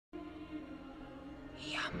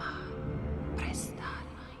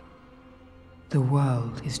The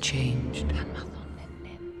world is changed.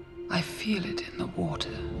 I feel it in the water.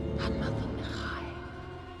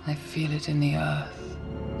 I feel it in the earth.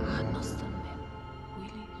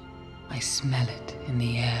 I smell it in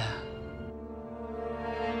the air.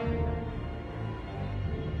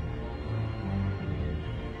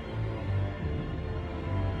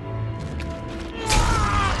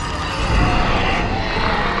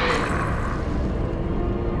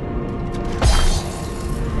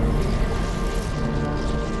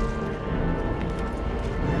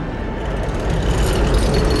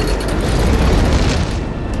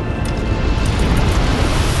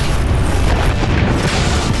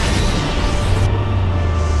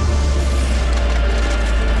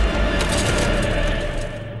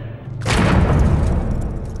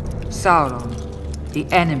 Sauron,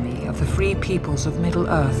 the enemy of the free peoples of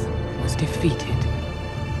Middle-earth, was defeated.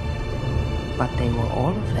 But they were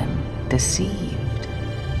all of them deceived.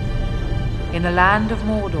 In the land of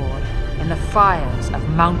Mordor, in the fires of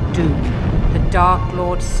Mount Doom, the Dark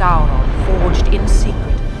Lord Sauron forged in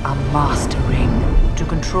secret a master ring to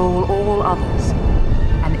control all others.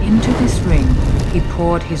 And into this ring he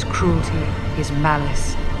poured his cruelty, his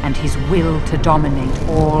malice, and his will to dominate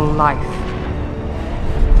all life.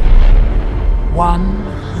 One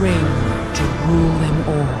ring to rule them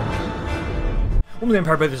all. Welcome to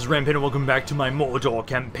Empire, this is Rampaned, and welcome back to my Mordor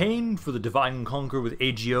campaign for the Divide and Conquer with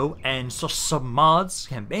AGO and submods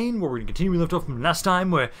campaign, where we're going to continue we left off from last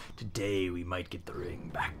time, where today we might get the ring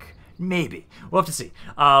back. Maybe. We'll have to see.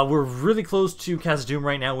 We're really close to Khazad-dûm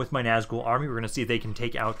right now with my Nazgul army. We're going to see if they can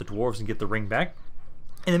take out the dwarves and get the ring back.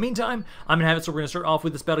 In the meantime, I'm going to have it so we're going to start off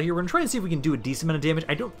with this battle here. We're going to try and see if we can do a decent amount of damage.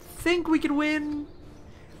 I don't think we can win.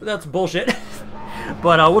 That's bullshit.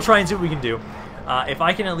 But we'll try and see what we can do. If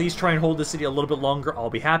I can at least try and hold this city a little bit longer, I'll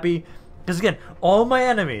be happy. Because again, all my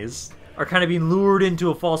enemies are kind of being lured into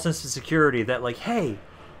a false sense of security that, like, hey,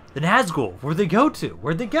 the Nazgul, where'd they go to?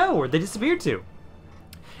 Where'd they go? Where'd they disappear to?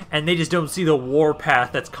 And they just don't see the war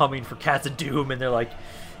path that's coming for Khazad-dûm, and they're like,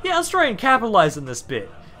 yeah, let's try and capitalize on this bit.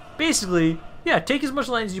 Basically, yeah, take as much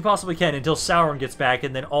land as you possibly can until Sauron gets back,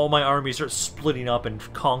 and then all my armies start splitting up and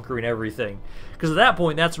conquering everything. Because at that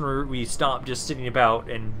point, that's when we stop just sitting about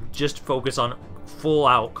and just focus on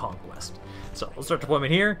full-out conquest. So, let's start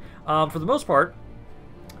deployment here. For the most part,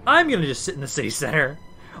 I'm going to just sit in the city center.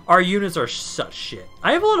 Our units are such shit.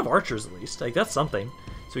 I have a lot of archers, at least. Like, that's something.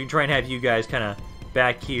 So we can try and have you guys kind of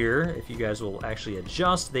back here, if you guys will actually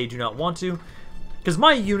adjust. They do not want to. Because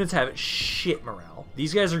my units have shit morale.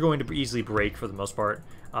 These guys are going to easily break for the most part.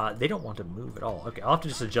 They don't want to move at all. Okay, I'll have to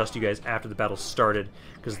just adjust you guys after the battle started,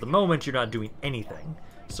 because at the moment you're not doing anything.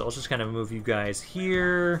 So let's just kind of move you guys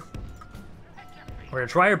here. We're going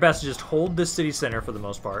to try our best to just hold this city center for the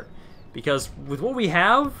most part, because with what we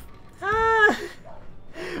have,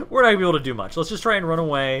 we're not going to be able to do much. Let's just try and run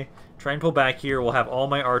away, try and pull back here. We'll have all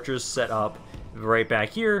my archers set up right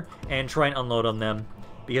back here, and try and unload on them.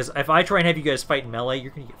 Because if I try and have you guys fight in melee,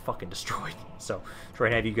 you're going to get fucking destroyed. So, try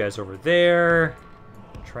and have you guys over there.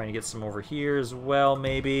 Trying to get some over here as well,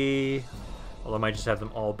 maybe. Although I might just have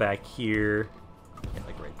them all back here. And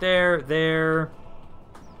like right there, there.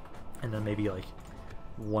 And then maybe like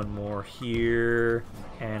one more here.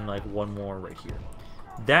 And like one more right here.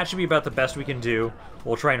 That should be about the best we can do.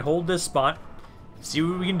 We'll try and hold this spot. See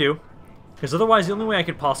what we can do. Because otherwise, the only way I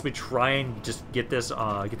could possibly try and just get this,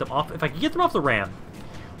 get them off. If I could get them off the ram,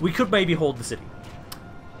 we could maybe hold the city.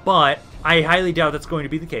 But I highly doubt that's going to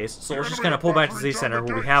be the case, so let's just kind of pull back to the city center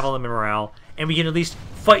where we have all the morale, and we can at least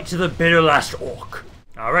fight to the bitter last orc.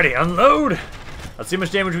 Alrighty, unload! Let's see how much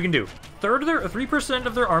damage we can do. 3%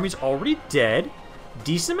 of their army's already dead.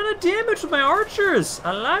 Decent amount of damage with my archers.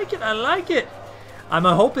 I like it, I like it. I'm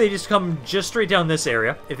gonna hope they just come just straight down this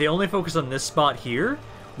area. If they only focus on this spot here,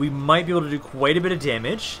 we might be able to do quite a bit of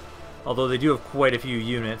damage. Although they do have quite a few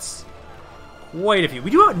units. Quite a few. We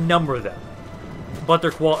do outnumber them. But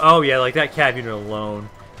they're oh yeah, like that cav unit alone.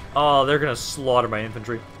 Oh, they're gonna slaughter my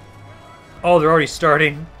infantry. Oh, they're already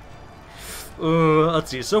starting.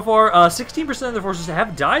 Let's see. So far, 16% of the forces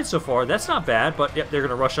have died so far. That's not bad, but yep, they're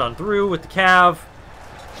gonna rush on through with the cav.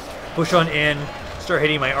 Push on in. Start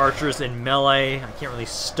hitting my archers in melee. I can't really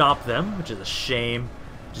stop them, which is a shame.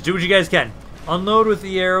 Just do what you guys can. Unload with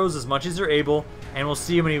the arrows as much as you're able, and we'll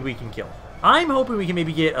see how many we can kill. I'm hoping we can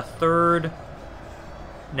maybe get a third.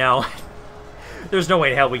 No. There's no way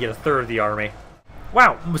in hell we get a third of the army.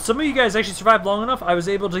 Wow, some of you guys actually survived long enough. I was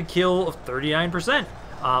able to kill 39%.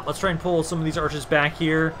 Let's try and pull some of these archers back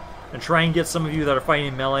here and try and get some of you that are fighting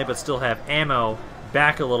in melee but still have ammo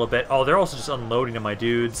back a little bit. Oh, they're also just unloading on my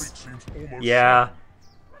dudes. Yeah.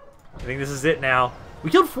 I think this is it now. We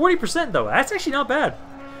killed 40% though. That's actually not bad.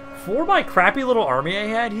 For my crappy little army I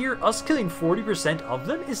had here, us killing 40% of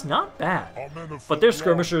them is not bad. But their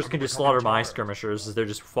skirmishers can just slaughter my skirmishers, as they're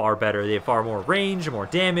just far better. They have far more range and more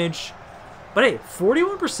damage. But hey,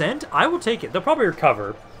 41%, I will take it. They'll probably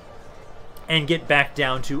recover and get back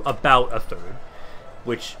down to about a third,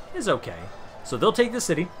 which is okay. So they'll take the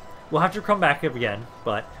city. We'll have to come back again,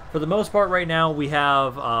 but for the most part right now, we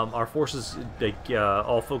have our forces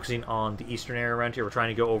all focusing on the eastern area around here. We're trying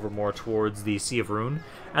to go over more towards the Sea of Rune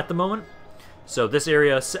at the moment. So this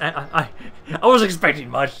area, I wasn't expecting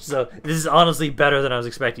much, so this is honestly better than I was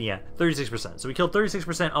expecting. Yeah, 36%. So we killed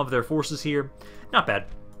 36% of their forces here. Not bad.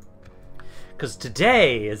 Because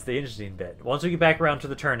today is the interesting bit. Once we get back around to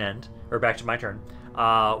the turn end, or back to my turn,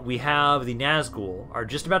 we have the Nazgul are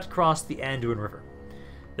just about to cross the Anduin River.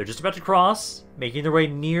 They're just about to cross, making their way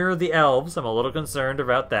near the elves. I'm a little concerned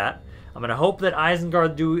about that. I'm going to hope that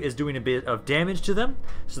Isengard is doing a bit of damage to them,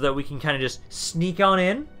 so that we can kind of just sneak on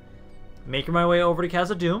in, making my way over to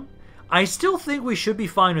Khazad-dûm. I still think we should be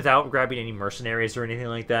fine without grabbing any mercenaries or anything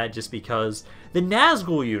like that, just because the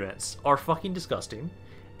Nazgul units are fucking disgusting.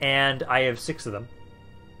 And I have 6 of them.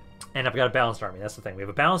 And I've got a balanced army. That's the thing. We have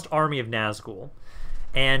a balanced army of Nazgul.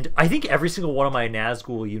 And I think every single one of my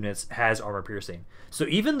Nazgul units has armor piercing. So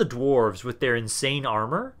even the dwarves with their insane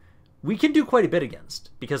armor, we can do quite a bit against.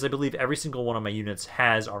 Because I believe every single one of my units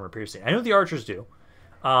has armor piercing. I know the archers do.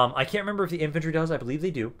 I can't remember if the infantry does. I believe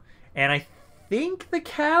they do. And I think the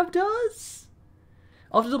cav does?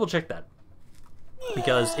 I'll have to double check that.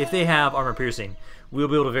 Because if they have armor piercing, we'll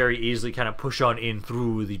be able to very easily kind of push on in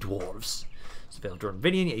through the dwarves. So Villtur and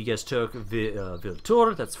Vinian, you guys took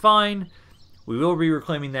Villtur, that's fine. We will be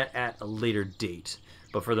reclaiming that at a later date.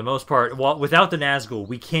 But for the most part, without the Nazgul,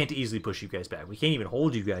 we can't easily push you guys back. We can't even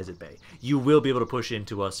hold you guys at bay. You will be able to push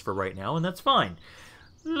into us for right now, and that's fine.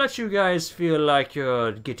 Let you guys feel like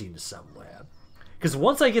you're getting somewhere. Because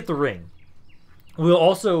once I get the ring,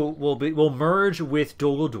 we'll merge with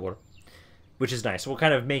Dol Guldur, which is nice. We'll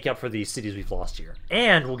kind of make up for the cities we've lost here.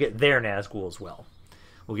 And we'll get their Nazgul as well.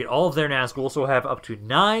 We'll get all of their Nazgul, so we'll have up to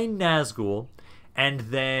 9 Nazgul. And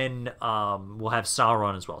then we'll have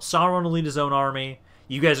Sauron as well. Sauron will lead his own army.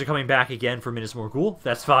 You guys are coming back again for Minas Morgul.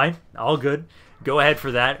 That's fine. All good. Go ahead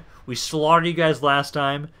for that. We slaughtered you guys last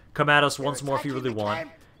time. Come at us once more if you really want.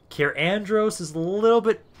 Cair Andros is a little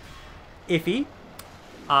bit iffy.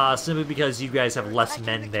 Simply because you guys have less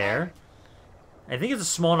men there. I think it's a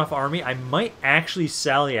small enough army. I might actually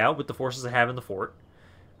sally out with the forces I have in the fort.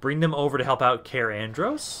 Bring them over to help out Cair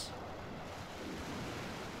Andros.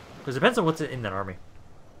 Because it depends on what's in that army.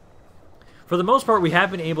 For the most part, we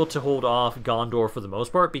have been able to hold off Gondor for the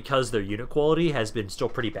most part because their unit quality has been still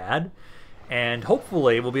pretty bad. And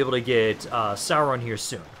hopefully we'll be able to get Sauron here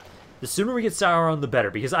soon. The sooner we get Sauron, the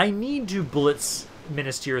better. Because I need to blitz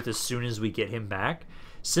Minas Tirith as soon as we get him back.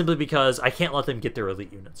 Simply because I can't let them get their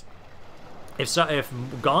elite units. If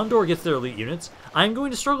Gondor gets their elite units, I'm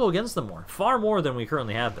going to struggle against them more. Far more than we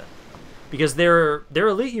currently have been. Because their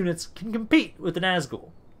elite units can compete with the Nazgul.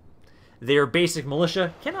 Their basic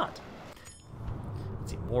militia cannot.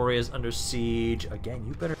 Let's see, Moria's under siege. Again,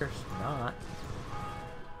 you better not.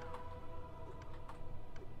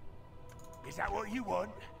 Is that what you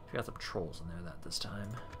want? We got some trolls in there this time.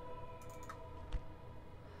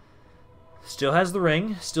 Still has the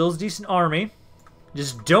ring. Still has a decent army.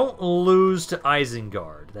 Just don't lose to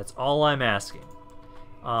Isengard. That's all I'm asking.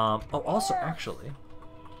 Oh, also, actually.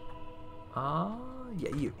 Yeah,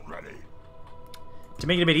 you. Ready. To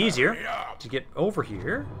make it a bit easier to get over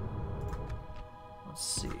here. Let's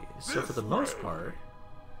see. So for the most part,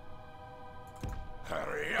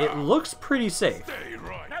 it looks pretty safe.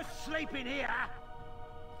 No sleeping here.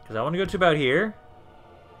 Because I want to go to about here.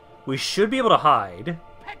 We should be able to hide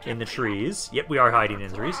in the trees. Yep, we are hiding in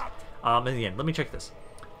the trees. In the end, let me check this.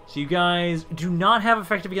 So you guys do not have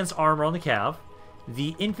effective against armor on the cav.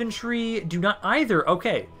 The infantry do not either.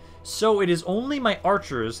 Okay, so it is only my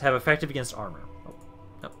archers have effective against armor.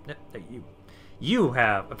 Oh, no, you. You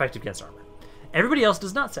have effective against armor. Everybody else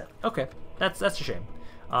does not, sadly. Okay, that's a shame.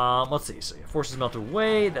 Let's see. So yeah, forces melt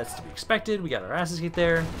away. That's to be expected. We got our asses kicked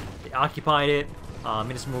there. They occupied it.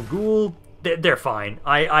 Minas Morgul. They're fine.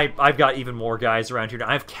 I've got even more guys around here now.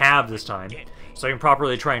 I have cav this time, so I can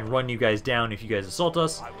properly try and run you guys down if you guys assault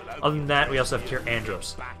us. Other than that, we also have Cair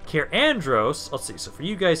Andros. Cair Andros. Let's see. So for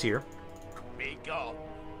you guys here,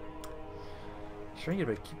 trying to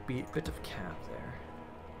get a bit of cav there.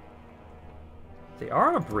 They are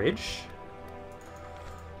on a bridge.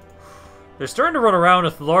 They're starting to run around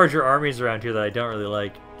with larger armies around here that I don't really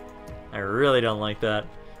like. I really don't like that.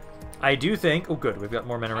 I do think... Oh, good. We've got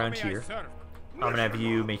more men around here. I'm gonna have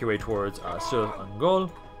you make your way towards Sur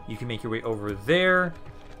Angol. You can make your way over there.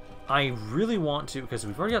 I really want to, because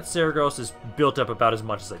we've already got Saragos is built up about as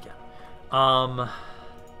much as I can.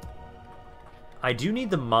 I do need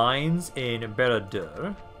the mines in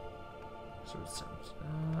Beradur. So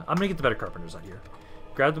I'm gonna get the better carpenters out here.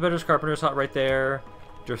 Grab the better carpenters hut right there.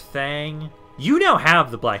 Durthang. You now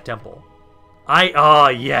have the Black Temple.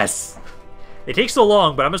 Yes! It takes so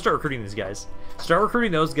long, but I'm gonna start recruiting these guys. Start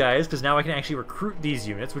recruiting those guys, because now I can actually recruit these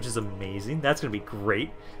units, which is amazing. That's gonna be great.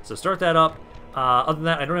 So start that up. Other than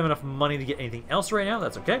that, I don't have enough money to get anything else right now.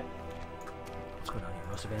 That's okay. What's going on here?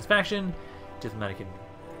 Most advanced faction. Diplomatic.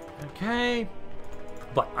 Okay.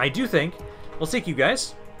 But I do think, let's take you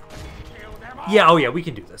guys. Yeah, oh yeah, we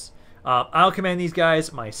can do this. I'll command these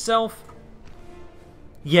guys myself.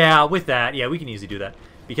 Yeah, with that, yeah, we can easily do that.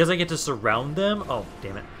 Because I get to surround them. Oh,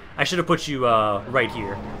 damn it. I should have put you right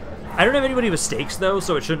here. I don't have anybody with stakes, though,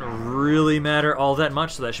 so it shouldn't really matter all that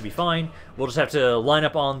much, so that should be fine. We'll just have to line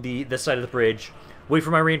up on this side of the bridge, wait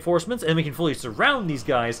for my reinforcements, and we can fully surround these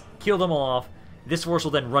guys, kill them all off. This force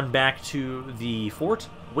will then run back to the fort,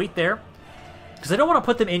 wait there. Because I don't want to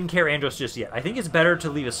put them in Cair Andros just yet. I think it's better to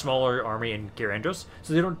leave a smaller army in Cair Andros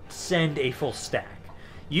so they don't send a full stack.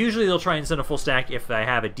 Usually they'll try and send a full stack if I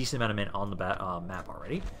have a decent amount of men on the map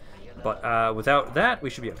already. But without that, we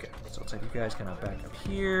should be okay. So let's have you guys kind of back up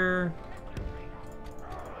here.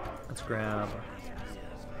 Let's grab...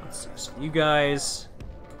 Let's see. So you guys...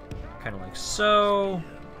 Kind of like so.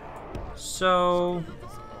 So...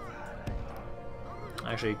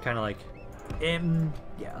 Actually, kind of like...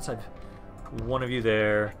 yeah, let's have... one of you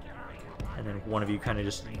there, and then one of you kind of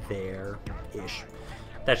just there-ish.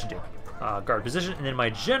 That should do. Guard position, and then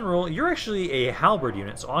my general, you're actually a halberd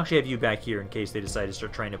unit, so I'll actually have you back here in case they decide to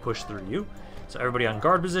start trying to push through you. So everybody on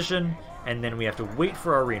guard position, and then we have to wait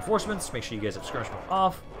for our reinforcements. Make sure you guys have skirmish mode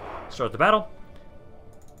off. Start the battle.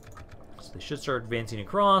 So they should start advancing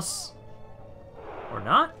across. Or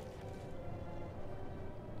not?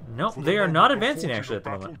 Nope, they are not advancing actually at the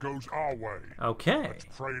moment. Okay.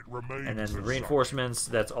 And then the reinforcements,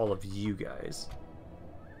 that's all of you guys.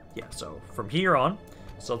 Yeah, so from here on,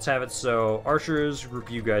 so let's have it so archers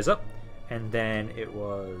group you guys up, and then it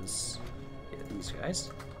was these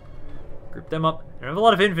guys. Group them up. I have a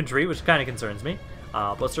lot of infantry, which kind of concerns me.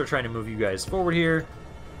 But let's start trying to move you guys forward here.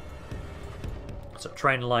 So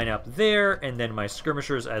trying to line up there, and then my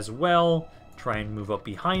skirmishers as well. Try and move up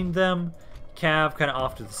behind them. Cav kind of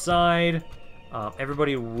off to the side.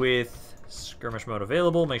 Everybody with skirmish mode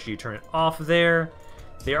available, make sure you turn it off there.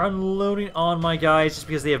 They are unloading on my guys just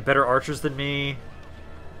because they have better archers than me.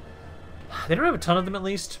 They don't have a ton of them at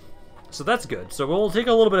least, so that's good. So we'll take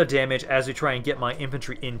a little bit of damage as we try and get my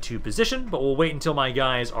infantry into position, but we'll wait until my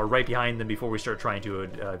guys are right behind them before we start trying to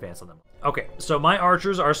advance on them. Okay, so my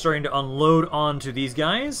archers are starting to unload onto these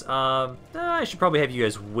guys. I should probably have you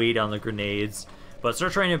guys wait on the grenades. But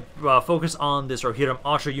start trying to focus on this Rohirrim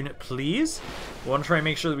Archer unit, please. We want to try and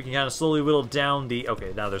make sure that we can kind of slowly whittle down the...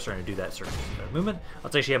 Okay, now they're starting to do that certain movement.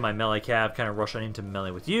 Let's actually have my melee cav kind of rush on into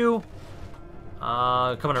melee with you. Come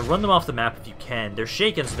on and run them off the map if you can. They're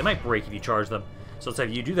shaken, so they might break if you charge them. So let's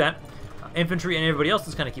have you do that. Infantry and everybody else,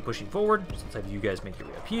 let's kind of keep pushing forward. So let's have you guys make your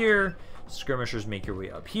way up here. Skirmishers make your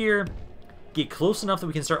way up here. Get close enough that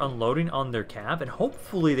we can start unloading on their cav, and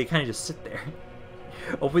hopefully they kind of just sit there.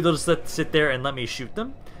 Hopefully they'll just sit there and let me shoot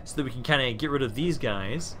them, so that we can kind of get rid of these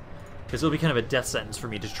guys, because it'll be kind of a death sentence for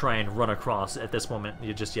me to try and run across at this moment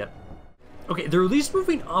just yet. Okay, they're at least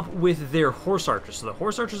moving up with their horse archers, so the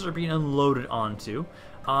horse archers are being unloaded onto.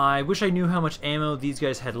 I wish I knew how much ammo these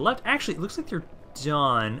guys had left. Actually, it looks like they're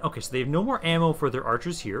done. Okay, so they have no more ammo for their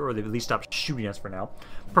archers here, or they've at least stopped shooting us for now.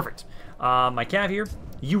 Perfect. My cav here,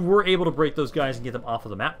 you were able to break those guys and get them off of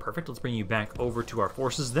the map. Perfect. Let's bring you back over to our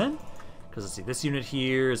forces then. Because let's see, this unit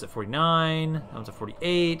here is at 49, that one's at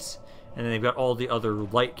 48, and then they've got all the other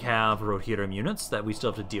light cav Rohirrim units that we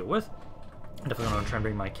still have to deal with. I'm definitely going to try and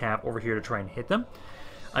bring my cav over here to try and hit them.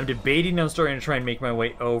 I'm debating on starting to try and make my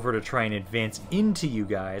way over to try and advance into you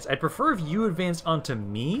guys. I'd prefer if you advanced onto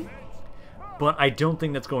me, but I don't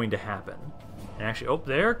think that's going to happen. And actually, oh,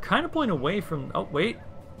 they're kind of pulling away from... Oh, wait.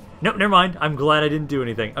 Nope, never mind. I'm glad I didn't do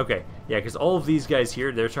anything. Okay, yeah, because all of these guys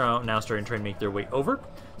here, they're now starting to try and make their way over.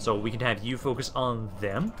 So we can have you focus on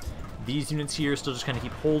them. These units here still just kind of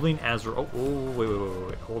keep holding as we're... Oh,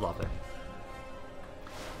 wait. Hold off there.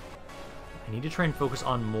 I need to try and focus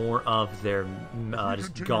on more of their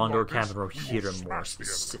just Gondor Cav and Rohirrim more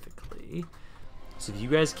specifically. So if you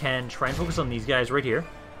guys can, try and focus on these guys right here.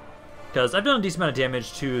 Because I've done a decent amount of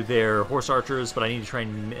damage to their horse archers, but I need to try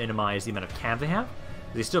and minimize the amount of cav they have.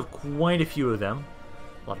 They still have quite a few of them.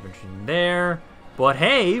 A lot of infantry in there. But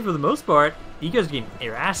hey, for the most part, you guys are getting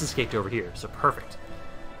your asses kicked over here, so perfect.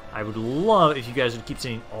 I would love if you guys would keep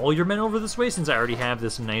sending all your men over this way, since I already have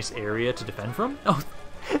this nice area to defend from. Oh,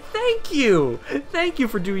 thank you! Thank you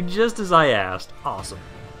for doing just as I asked. Awesome.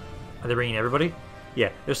 Are they bringing everybody?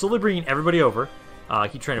 Yeah, they're slowly bringing everybody over.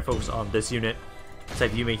 Keep trying to focus on this unit. Let's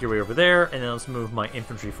have you make your way over there, and then let's move my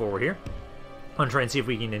infantry forward here. I'm going to try and see if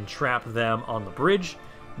we can entrap them on the bridge.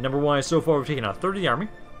 Number-wise, so far we've taken out 30 of the army.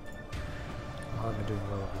 I'm doing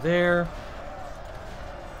well over there.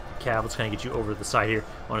 Cav, let's kind of get you over to the side here.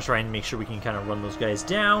 I want to try and make sure we can kind of run those guys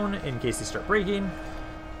down in case they start breaking.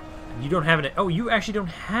 You don't have an... Oh, you actually don't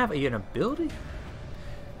have an ability?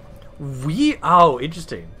 Oh,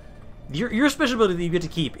 interesting. Your special ability that you get to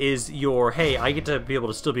keep is your, hey, I get to be able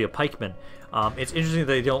to still be a pikeman. It's interesting that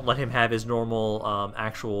they don't let him have his normal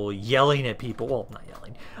actual yelling at people. Well, not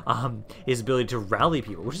yelling. His ability to rally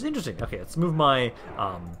people, which is interesting. Okay, let's move my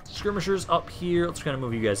skirmishers up here. Let's kind of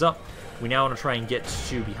move you guys up. We now want to try and get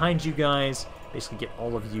to behind you guys. Basically get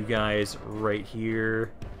all of you guys right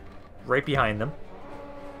here. Right behind them.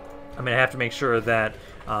 I'm going to have to make sure that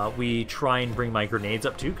we try and bring my grenades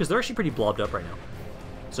up too, because they're actually pretty blobbed up right now.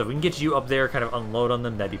 So if we can get you up there, kind of unload on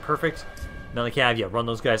them, that'd be perfect. Melicav, yeah, run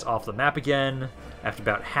those guys off the map again. After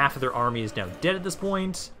about half of their army is now dead at this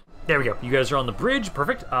point. There we go. You guys are on the bridge.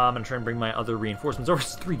 Perfect. I'm going to try and bring my other reinforcements over.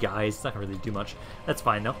 It's 3 guys. It's not going to really do much. That's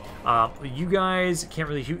fine, though. You guys can't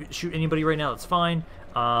really shoot anybody right now. That's fine.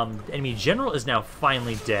 Enemy general is now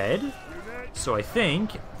finally dead. So I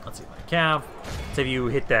think... Let's see, my Cav. Let's have you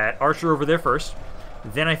hit that archer over there first.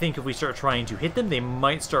 Then I think if we start trying to hit them, they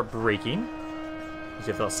might start breaking.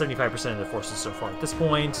 You have 75% of the forces so far at this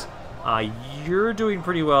point. You're doing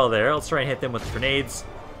pretty well there. Let's try and hit them with the grenades.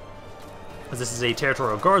 As this is a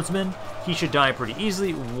territorial guardsman, he should die pretty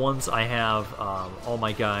easily once I have all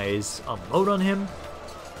my guys unload on him.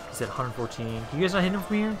 He's at 114. Can you guys not hit him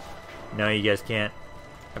from here? No, you guys can't.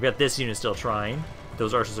 I've got this unit still trying.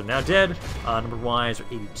 Those archers are now dead. Number-wise are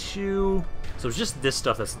 82. So it's just this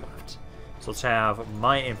stuff that's left. So let's have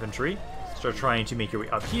my infantry start trying to make your way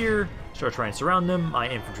up here. Start trying to surround them. My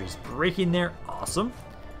infantry's breaking there. Awesome.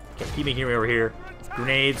 Okay, keep making your way over here.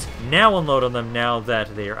 Grenades. Now unload on them now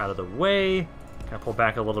that they are out of the way. Kind of pull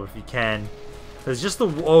back a little bit if you can. There's just the...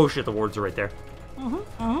 Oh, shit, the wards are right there.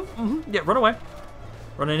 Yeah, run away.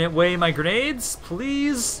 Running away, my grenades,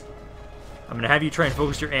 please. I'm going to have you try and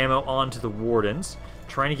focus your ammo onto the wardens.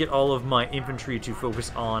 Trying to get all of my infantry to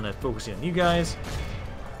focus on focusing on you guys.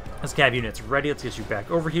 Let's cav units ready. Let's get you back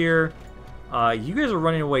over here. You guys are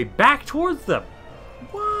running away back towards them.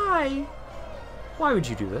 Why? Why would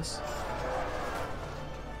you do this?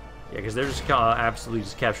 Yeah, because they're just absolutely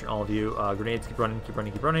just capturing all of you. Grenades, keep running, keep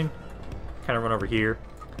running, keep running. Kind of run over here.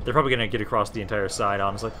 They're probably going to get across the entire side,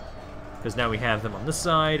 honestly. Because now we have them on this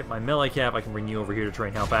side. My melee cap, I can bring you over here to try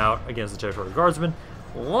and help out against the territorial guardsmen.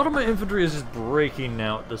 A lot of my infantry is just breaking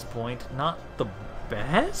now at this point. Not the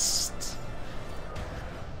best.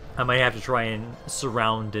 I might have to try and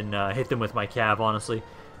surround and hit them with my cav, honestly.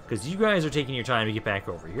 Because you guys are taking your time to get back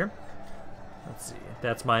over here. Let's see.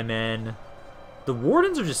 That's my men. The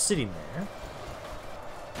wardens are just sitting there.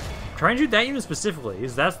 Try and shoot that unit specifically,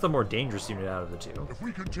 because that's the more dangerous unit out of the two. If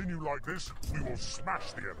we continue like this, we will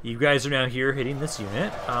smash the enemy. You guys are now here hitting this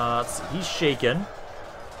unit. Let's see. He's shaken.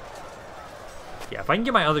 Yeah, if I can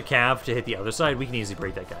get my other cav to hit the other side, we can easily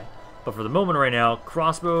break that guy. But for the moment right now,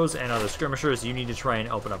 crossbows and other skirmishers, you need to try and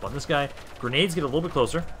open up on this guy. Grenades get a little bit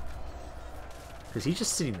closer. Because he's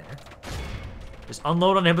just sitting there. Just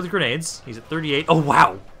unload on him with the grenades. He's at 38. Oh,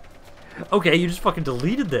 wow. Okay, you just fucking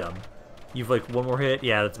deleted them. You've like one more hit.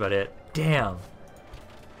 Yeah, that's about it. Damn.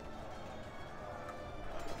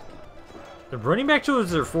 They're running back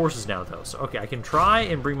towards their forces now, though. So, okay, I can try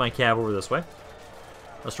and bring my cav over this way.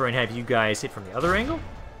 Let's try and have you guys hit from the other angle.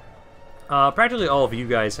 Practically all of you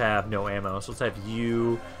guys have no ammo, so let's have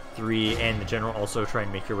you 3 and the general also try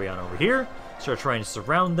and make your way on over here. Start trying to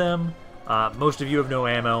surround them. Most of you have no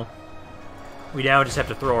ammo. We now just have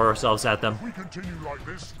to throw ourselves at them. If we continue like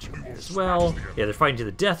this, we will as well. Yeah, they're fighting to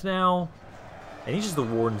the death now. And these are the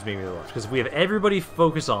wardens maybe the worst, because if we have everybody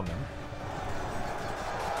focus on them,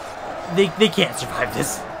 they can't survive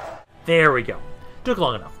this. There we go. Took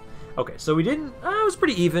long enough. Okay, so we didn't... it was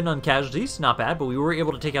pretty even on casualties. Not bad, but we were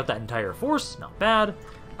able to take out that entire force. Not bad.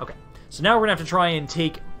 Okay, so now we're going to have to try and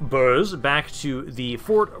take Buzz back to the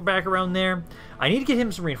fort back around there. I need to get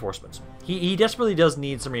him some reinforcements. He desperately does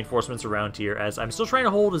need some reinforcements around here, as I'm still trying to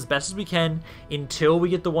hold as best as we can until we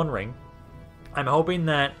get the One Ring. I'm hoping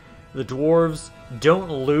that the dwarves don't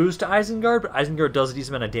lose to Isengard, but Isengard does a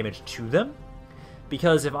decent amount of damage to them.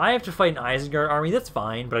 Because if I have to fight an Isengard army, that's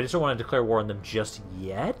fine, but I just don't want to declare war on them just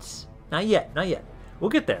yet. Not yet, not yet. We'll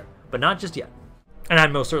get there, but not just yet. And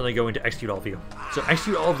I'm most certainly going to execute all of you. So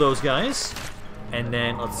execute all of those guys. And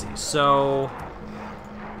then, let's see, so...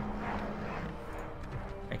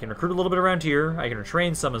 I can recruit a little bit around here. I can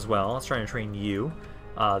retrain some as well. Let's try and train you.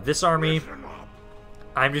 This army,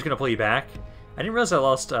 I'm just going to pull you back. I didn't realize I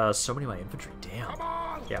lost so many of my infantry. Damn.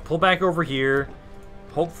 Yeah, pull back over here.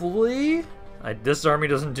 Hopefully, this army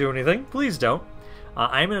doesn't do anything. Please don't.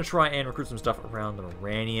 I'm going to try and recruit some stuff around the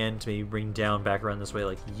Moranian to maybe bring down back around this way.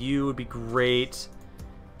 Like you would be great.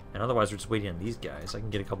 And otherwise, we're just waiting on these guys. I can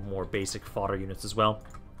get a couple more basic fodder units as well.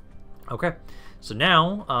 Okay. So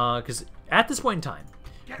now, because at this point in time,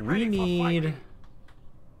 we need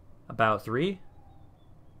about 2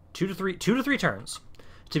 to 3 turns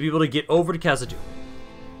to be able to get over to Khazad-dûm.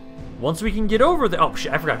 Once we can get over the... Oh,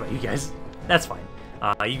 shit, I forgot about you guys. That's fine.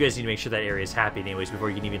 You guys need to make sure that area is happy anyways before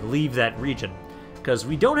you can even leave that region. Because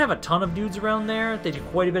we don't have a ton of dudes around there. They do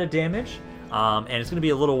quite a bit of damage. And it's going to be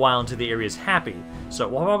a little while until the area is happy. So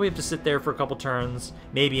we'll probably have to sit there for a couple turns.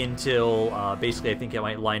 Maybe until, basically, I think it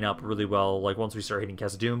might line up really well. Like, once we start hitting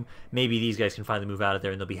Khazad-dûm, maybe these guys can finally move out of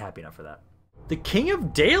there and they'll be happy enough for that. The King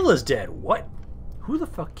of Dale is dead. What? Who the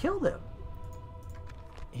fuck killed him?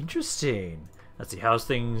 Interesting. Let's see, how's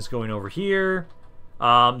things going over here?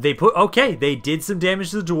 Okay, they did some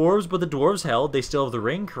damage to the dwarves, but the dwarves held. They still have the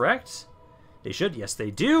ring, correct? They should. Yes,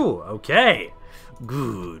 they do. Okay.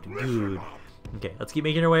 Good, good. Okay, let's keep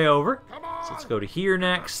making our way over. So let's go to here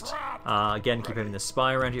next. Again, keep having the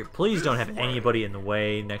spy around here. Please don't have anybody in the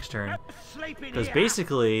way next turn. Because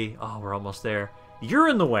basically... Oh, we're almost there. You're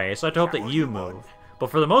in the way, so I have to hope that you move. But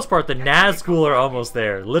for the most part, the Nazgul are almost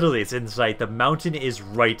there. Literally, it's in sight. The mountain is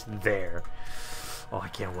right there. Oh, I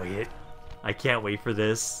can't wait. I can't wait for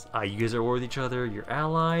this. You guys are at war with each other. You're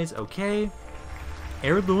allies. Okay.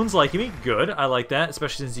 Arid Luan's liking me. Good. I like that,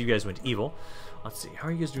 especially since you guys went evil. Let's see. How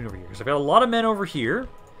are you guys doing over here? Because I've got a lot of men over here.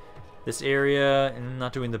 This area,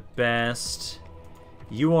 not doing the best.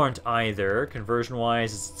 You aren't either.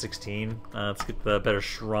 Conversion-wise, it's at 16. Let's get the better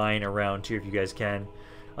shrine around here if you guys can.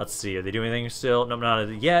 Let's see. Are they doing anything still? No, not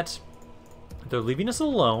yet. They're leaving us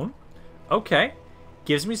alone. Okay.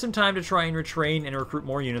 Gives me some time to try and retrain and recruit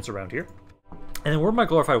more units around here. And then where'd my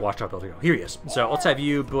glorified watchtower builder go? Here he is. So let's have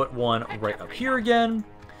you put one right up here again.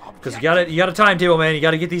 Because you got a timetable, man. You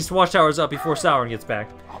got to get these watchtowers up before Sauron gets back.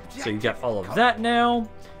 So you got all of that now.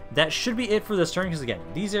 That should be it for this turn. Because again,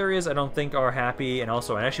 these areas I don't think are happy. And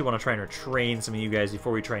also I actually want to try and retrain some of you guys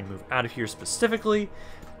before we try and move out of here specifically.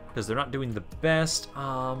 Because they're not doing the best.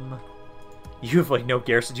 You have like no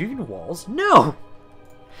garrison. Do you even walls? No!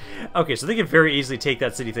 Okay, so they could very easily take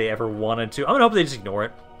that city if they ever wanted to. I'm gonna hope they just ignore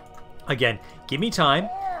it. Again, give me time,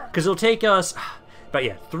 because it'll take us... But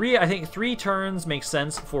yeah, I think 3 turns makes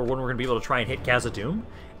sense for when we're going to be able to try and hit Khazad-dûm.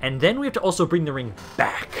 And then we have to also bring the ring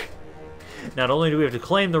back. Not only do we have to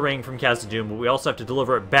claim the ring from Khazad-dûm, but we also have to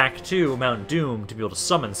deliver it back to Mount Doom to be able to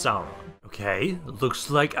summon Sauron. Okay, looks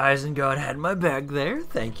like Isengard had my back there.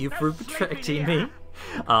 Thank you for protecting me.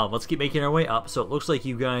 Let's keep making our way up. So it looks like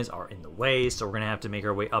you guys are in the way, so we're going to have to make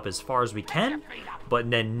our way up as far as we can. But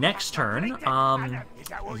then next turn,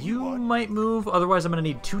 you might move. Otherwise, I'm going to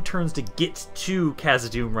need 2 turns to get to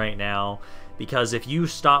Khazad-dûm right now. Because if you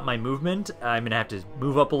stop my movement, I'm going to have to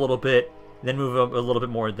move up a little bit, then move up a little bit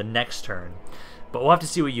more the next turn. But we'll have to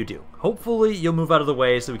see what you do. Hopefully, you'll move out of the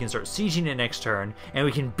way so we can start sieging it next turn, and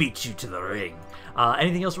we can beat you to the ring.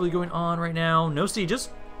 Anything else really going on right now? No sieges.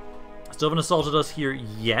 Still haven't assaulted us here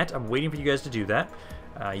yet. I'm waiting for you guys to do that.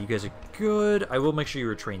 You guys are good. I will make sure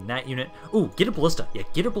you retrain that unit. Ooh, get a ballista. Yeah,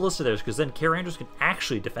 get a ballista there, because then Cair Andros can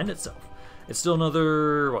actually defend itself. It's still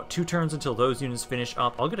another, what, 2 turns until those units finish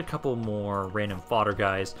up. I'll get a couple more random fodder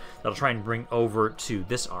guys that'll try and bring over to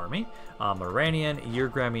this army. Moranian, you're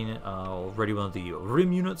grabbing already one of the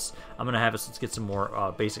Rim units. I'm going to have us, let's get some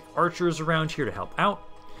more basic archers around here to help out.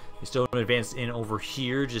 We still haven't advanced in over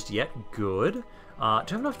here just yet. Good. Do I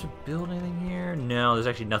have enough to build anything here? No, there's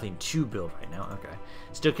actually nothing to build right now. Okay.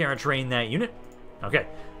 Still can't retrain that unit. Okay.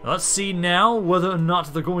 Let's see now whether or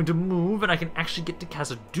not they're going to move and I can actually get to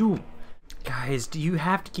Khazad-dûm. Guys, do you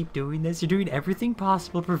have to keep doing this? You're doing everything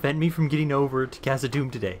possible to prevent me from getting over to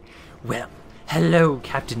Khazad-dûm today. Well, hello,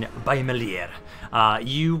 Captain Baimalier.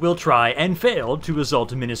 You will try and fail to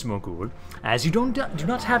assault Minas Morgul, as you do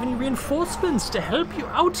not have any reinforcements to help you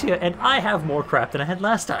out here, and I have more crap than I had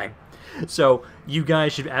last time. So, you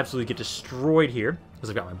guys should absolutely get destroyed here, because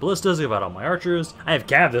I've got my ballistas, I've got all my archers. I have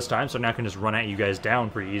cav this time, so now I can just run at you guys down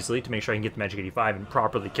pretty easily to make sure I can get the Magic 85 and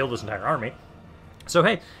properly kill this entire army. So,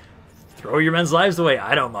 hey, throw your men's lives away,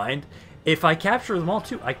 I don't mind. If I capture them all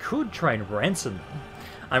too, I could try and ransom them.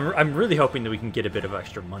 I'm really hoping that we can get a bit of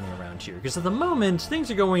extra money around here, because at the moment things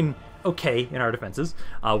are going okay in our defenses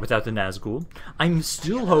without the Nazgul. I'm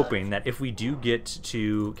still hoping that if we do get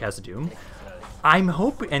to Khazad-dûm, I'm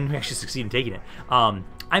hoping, and we actually succeed in taking it,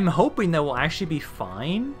 I'm hoping that we'll actually be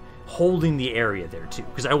fine holding the area there too,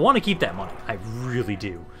 because I want to keep that money. I really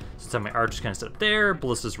do. So my archer's kind of set up there,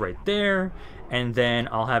 ballista's right there, and then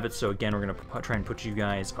I'll have it so again we're gonna try and put you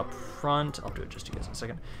guys up front. I'll do it just you guys in a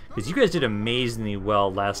second, because you guys did amazingly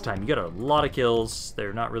well last time. You got a lot of kills.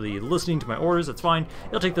 They're not really listening to my orders. That's fine.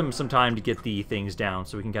 It'll take them some time to get the things down,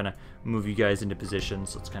 so we can kind of move you guys into position.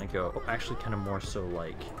 So let's kind of go, actually kind of more so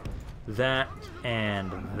like that,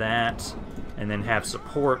 and then have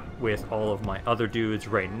support with all of my other dudes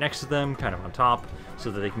right next to them, kind of on top, so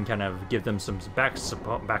that they can kind of give them some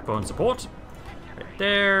backbone support. Right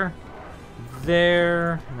there,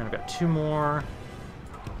 and then I've got two more,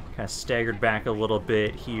 kind of staggered back a little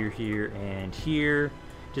bit here, and here,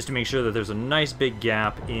 just to make sure that there's a nice big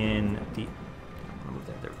gap in the...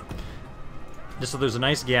 There we go. Just so there's a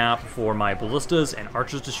nice gap for my ballistas and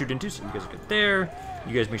archers to shoot into, so you guys are good there.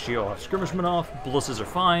 You guys make sure you all have skirmishment off. Ballistas are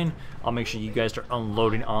fine. I'll make sure you guys start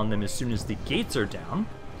unloading on them as soon as the gates are down,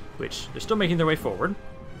 which they're still making their way forward.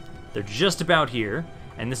 They're just about here,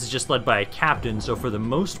 and this is just led by a captain, so for the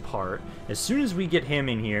most part, as soon as we get him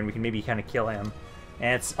in here, and we can maybe kind of kill him,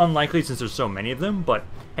 and it's unlikely since there's so many of them, but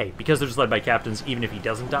hey, because they're just led by captains, even if he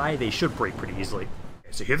doesn't die, they should break pretty easily.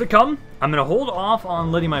 So here they come. I'm going to hold off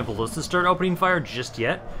on letting my ballistas start opening fire just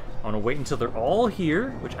yet. I want to wait until they're all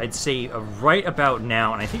here, which I'd say right about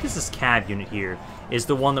now, and I think it's this cab unit here, is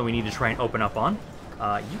the one that we need to try and open up on.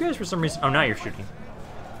 You guys, for some reason... Oh, now you're shooting.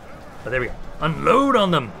 But there we go. Unload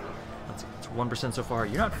on them! Let's see, it's 1% so far.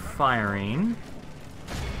 You're not firing.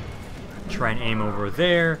 Try and aim over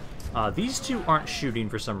there. These two aren't shooting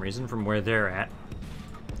for some reason from where they're at.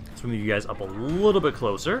 Let's move you guys up a little bit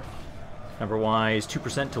closer. Number-wise,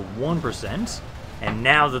 2% to 1%. And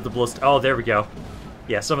now that the ballista... Oh, there we go.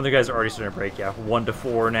 Yeah, some of the guys are already starting to break. Yeah, 1 to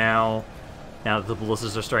 4 now. Now that the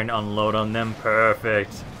ballistas are starting to unload on them.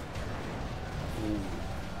 Perfect.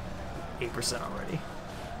 Ooh, 8% already.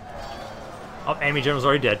 Oh, enemy general's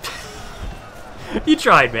already dead. You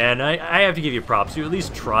tried, man. I have to give you props. You at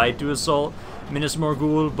least tried to assault Minas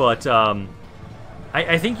Morgul, but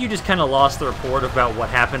I think you just kind of lost the report about what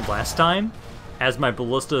happened last time, as my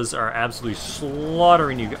ballistas are absolutely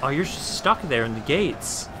slaughtering you. Oh, you're stuck there in the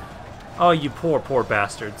gates. Oh, you poor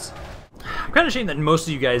bastards. I'm kind of ashamed that most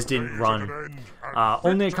of you guys didn't run.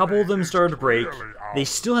 Only a couple of them started to break. They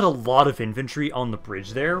still had a lot of infantry on the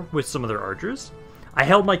bridge there with some of their archers. I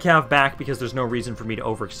held my cav back because there's no reason for me to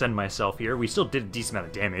overextend myself here. We still did a decent amount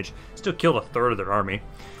of damage. Still killed a third of their army.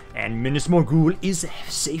 And Minas Morgul is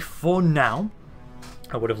safe for now.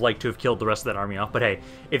 I would have liked to have killed the rest of that army off, but hey,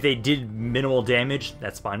 if they did minimal damage,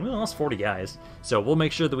 that's fine. We lost 40 guys. So we'll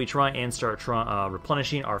make sure that we try and start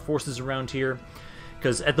replenishing our forces around here.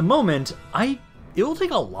 Because at the moment, it will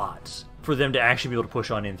take a lot for them to actually be able to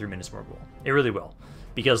push on in through Minas Morgul. It really will.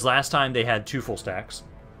 Because last time they had 2 full stacks.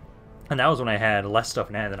 And that was when I had less stuff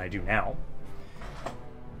in hand than I do now.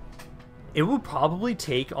 It will probably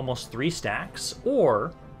take almost 3 stacks,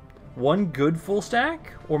 or 1 good full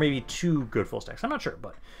stack, or maybe 2 good full stacks. I'm not sure,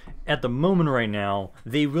 but at the moment right now,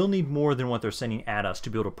 they will need more than what they're sending at us to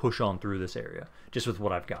be able to push on through this area, just with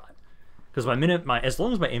what I've got. Because as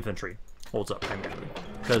long as my infantry holds up primarily,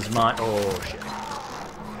 because oh shit.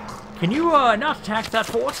 Can you not attack that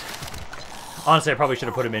fort? Honestly, I probably should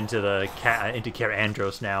have put him into Cair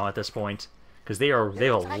Andros now at this point, because they have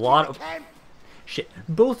a lot of shit.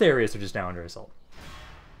 Both areas are just now under assault.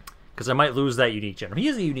 Because I might lose that unique general. He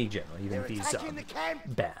is a unique general, even if he's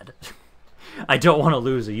bad. I don't want to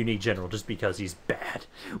lose a unique general just because he's bad.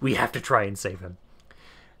 We have to try and save him.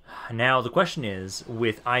 Now, the question is,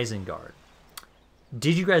 with Isengard,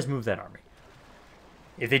 did you guys move that army?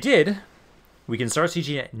 If they did, we can start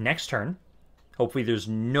sieging it next turn. Hopefully there's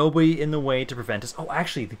nobody in the way to prevent us. Oh,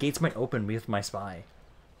 actually, the gates might open with my spy.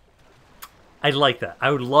 I'd like that.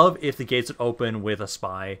 I would love if the gates would open with a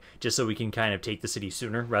spy, just so we can kind of take the city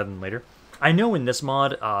sooner rather than later. I know in this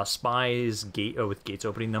mod, spies with gates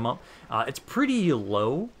opening them up, it's pretty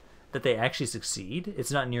low that they actually succeed.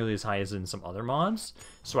 It's not nearly as high as in some other mods,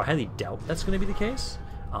 so I highly doubt that's going to be the case.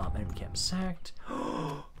 Enemy camp sacked.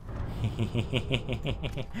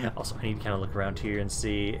 Also, I need to kind of look around here and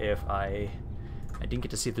see if I didn't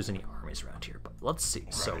get to see if there's any armies around here, but let's see.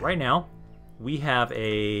 So right now, we have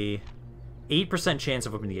a 8% chance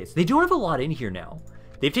of opening the gates. They don't have a lot in here now.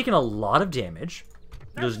 They've taken a lot of damage.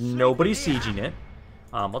 There's nobody sieging it.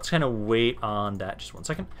 Let's kind of wait on that just 1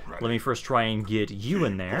 second. Let me first try and get you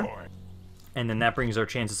in there. And then that brings our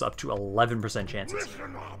chances up to 11% chances.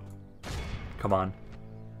 Come on.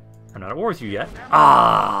 I'm not at war with you yet.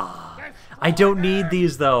 Ah! I don't need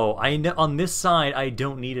these, though. I know on this side, I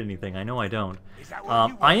don't need anything. I know I don't.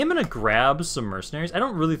 I am going to grab some mercenaries. I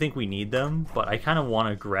don't really think we need them, but I kind of want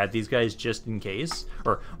to grab these guys just in case.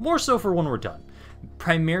 Or more so for when we're done.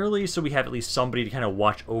 Primarily so we have at least somebody to kind of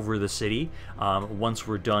watch over the city once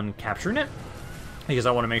we're done capturing it. Because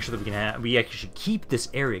I want to make sure that we actually should keep this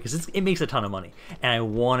area, because it makes a ton of money. And I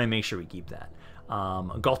want to make sure we keep that.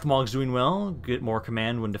 Gothmog's doing well. Get more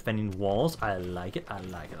command when defending walls. I like it. I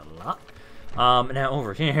like it a lot. Now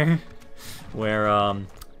over here, where,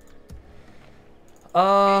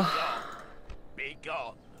 Be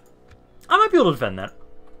gone. I might be able to defend that.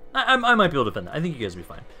 I might be able to defend that. I think you guys will be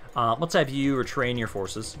fine. Let's have you retrain your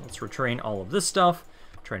forces. Let's retrain all of this stuff.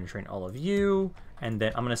 Trying to train all of you. And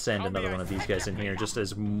then I'm going to send another one of these guys in here just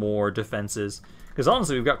as more defenses. Because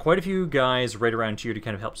honestly, we've got quite a few guys right around here to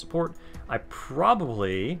kind of help support. I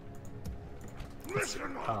probably... Let's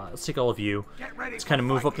take all of you. Let's kind of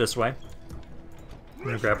move up this way. I'm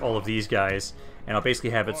going to grab all of these guys. And I'll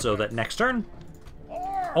basically have it so that next turn,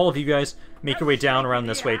 all of you guys make your way down around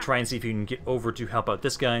this way. Try and see if you can get over to help out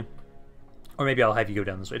this guy. Or maybe I'll have you go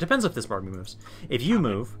down this way. It depends if this army moves. If you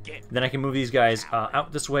move, then I can move these guys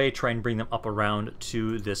out this way, try and bring them up around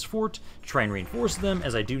to this fort, try and reinforce them,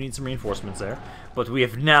 as I do need some reinforcements there. But we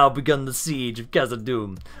have now begun the Siege of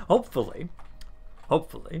Khazad-dûm. Hopefully,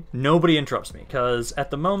 nobody interrupts me, because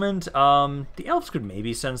at the moment, the elves could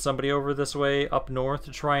maybe send somebody over this way up north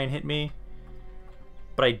to try and hit me.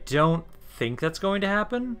 But I don't think that's going to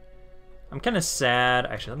happen. I'm kind of sad.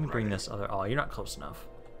 Actually, let me bring this other... Oh, you're not close enough.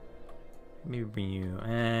 Maybe bring you,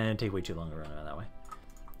 and take way too long to run around that way.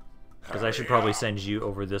 Because I should probably send you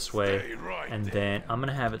over this way, and then I'm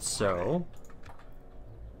gonna have it so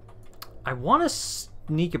I want to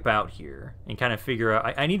sneak about here and kind of figure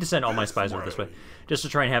out. I need to send all my spies over this way, just to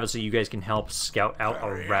try and have it so you guys can help scout out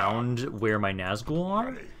around where my Nazgul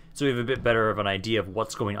are, so we have a bit better of an idea of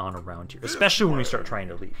what's going on around here, especially when we start trying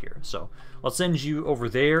to leave here. So I'll send you over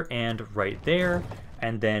there and right there,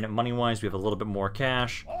 and then money-wise, we have a little bit more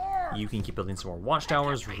cash. You can keep building some more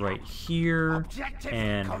watchtowers right here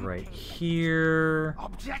and right here.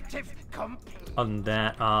 Other than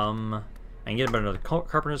that, I can get about another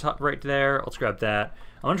carpenter's hut right there. Let's grab that.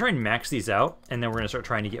 I'm gonna try and max these out, and then we're gonna start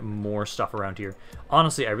trying to get more stuff around here.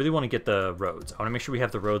 Honestly, I really want to get the roads. I want to make sure we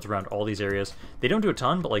have the roads around all these areas. They don't do a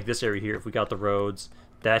ton, but like this area here, if we got the roads,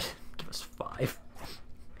 that give us 5.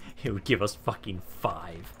 It would give us fucking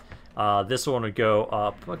 5. This one would go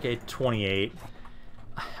up. Okay, 28.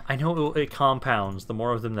 I know it compounds the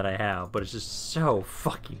more of them that I have, but it's just so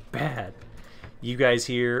fucking bad. You guys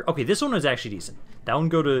here... Okay, this one is actually decent. That one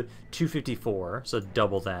go to 254, so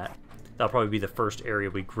double that. That'll probably be the first area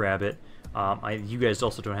we grab it. You guys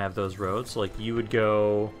also don't have those roads. So, like, you would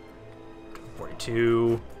go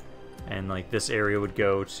 42, and, like, this area would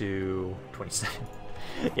go to 27.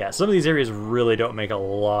 Yeah, some of these areas really don't make a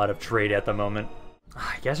lot of trade at the moment.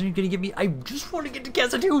 You guys aren't gonna get me. I just want to get to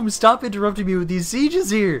Khazad-dûm. Stop interrupting me with these sieges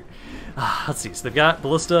here. Let's see. So they've got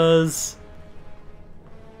ballistas.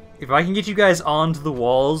 If I can get you guys onto the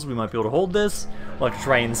walls, we might be able to hold this. We'll have to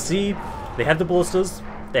try and see. They have the ballistas.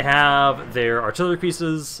 They have their artillery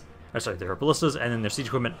pieces. Or sorry, their ballistas and then their siege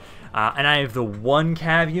equipment. And I have the 1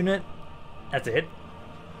 cav unit. That's it.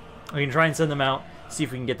 We can try and send them out. See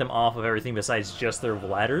if we can get them off of everything besides just their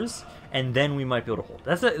ladders. And then we might be able to hold.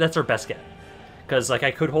 That's our best get. Because, like,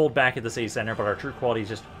 I could hold back at the city center, but our troop quality is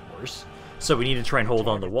just worse. So we need to try and hold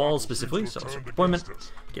on the walls specifically. So let's deployment.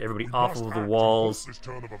 Get everybody off of the walls.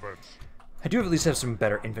 I do at least have some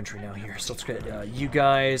better infantry now here. So let's get you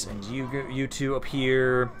guys and you two up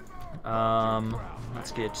here.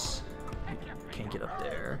 Let's get... Can't get up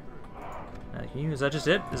there. Is that just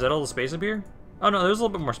it? Is that all the space up here? Oh, no, there's a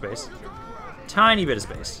little bit more space. Tiny bit of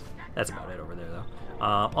space. That's about it over there, though.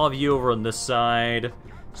 All of you over on this side.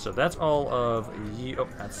 So that's all of you. Oh,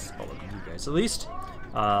 that's all of you guys at least.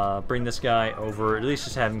 Bring this guy over. At least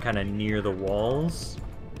just have him kind of near the walls.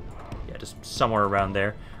 Yeah, just somewhere around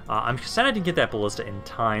there. I'm sad I didn't get that ballista in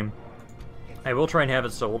time. I will try and have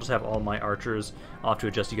it so we'll just have all my archers. I'll have to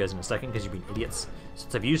adjust you guys in a second because you're being idiots. So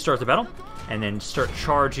let's have you start the battle and then start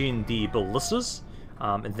charging the ballistas.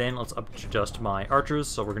 And then let's adjust my archers.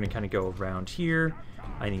 So we're going to kind of go around here.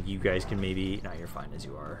 I think you guys can maybe... No, you're fine as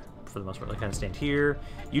you are. For the most part, like kind of stand here.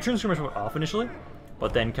 You turn skirmish mode off initially,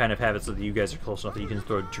 but then kind of have it so that you guys are close enough that you can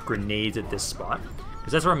throw grenades at this spot.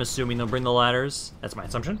 Because that's where I'm assuming they'll bring the ladders. That's my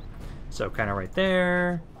assumption. So kind of right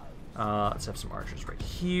there. Let's have some archers right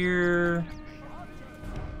here.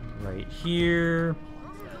 Right here.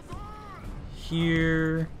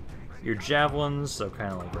 Here. your javelins, so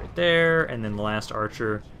kind of like right there, and then the last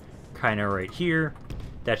archer kind of right here.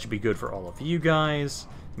 That should be good for all of you guys.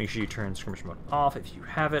 Make sure you turn skirmish mode off if you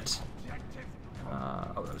have it.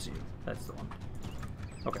 Oh, that was you. That's the one.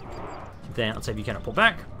 Okay. Then let's have you kind of pull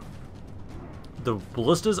back. The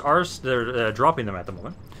ballistas are they're dropping them at the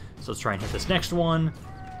moment, so let's try and hit this next one.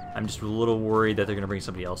 I'm just a little worried that they're going to bring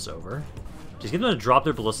somebody else over. Just get them to drop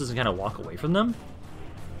their ballistas and kind of walk away from them.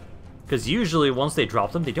 Because usually, once they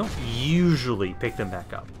drop them, they don't usually pick them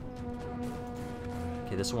back up.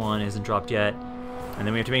 Okay, this one isn't dropped yet. And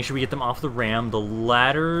then we have to make sure we get them off the ram. The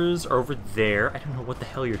ladders are over there. I don't know what the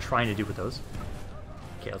hell you're trying to do with those.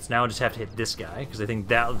 Okay, let's now just have to hit this guy, because I think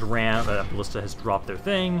that ballista has dropped their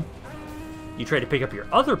thing. You try to pick up your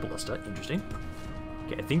other ballista. Interesting.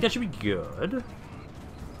 Okay, I think that should be good.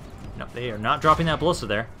 No, they are not dropping that ballista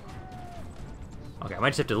there. Okay, I might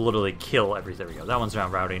just have to literally kill everything. There we go. That one's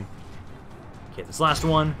not routing. Okay, this last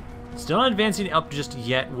one. Still not advancing up just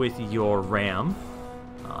yet with your ram.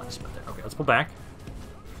 Just about there. Okay, let's pull back.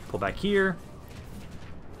 Pull back here.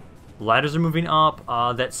 Ladders are moving up.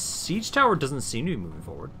 That siege tower doesn't seem to be moving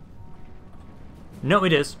forward. No,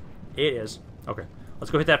 it is. It is. Okay,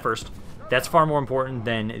 let's go hit that first. That's far more important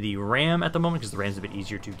than the ram at the moment, because the ram's a bit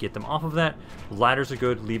easier to get them off of that. Ladders are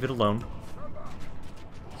good. Leave it alone.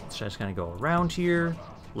 Let's just kind of go around here.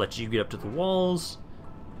 Let you get up to the walls.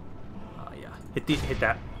 Yeah, hit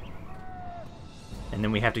that. And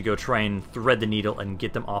then we have to go try and thread the needle and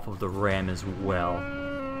get them off of the ram as well.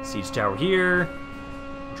 Siege tower here.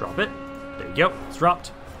 Drop it. There you go. It's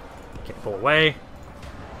dropped. Okay, pull away.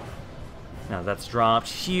 Now that's dropped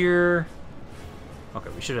here. Okay,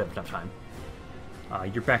 we should have enough time.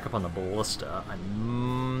 You're back up on the ballista.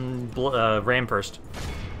 Ram first.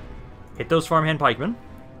 Hit those farmhand pikemen.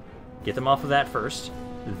 Get them off of that first.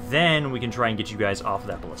 Then we can try and get you guys off of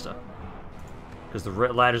that ballista. Because the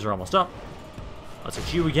ladders are almost up. Let's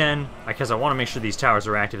hit you again, because I want to make sure these towers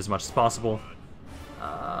are active as much as possible.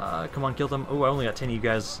 Come on, kill them. Oh, I only got 10 of you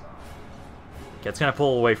guys. Okay, let's kind of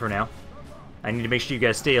pull away for now. I need to make sure you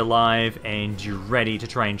guys stay alive and you're ready to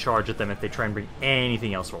try and charge at them if they try and bring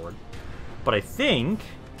anything else forward. But I think...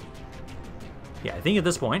 Yeah, I think at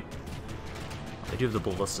this point... I do have the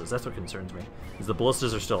ballistas. That's what concerns me. Is the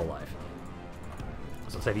ballistas are still alive.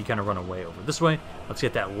 So let's have you kind of run away over this way. Let's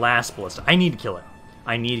get that last ballista. I need to kill it.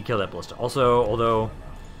 I need to kill that ballista. Also, although...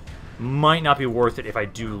 Might not be worth it if I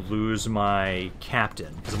do lose my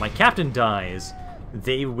captain. Because if my captain dies,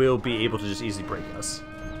 they will be able to just easily break us.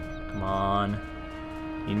 Come on.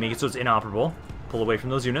 Need to make it so it's inoperable. Pull away from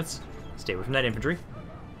those units. Stay away from that infantry.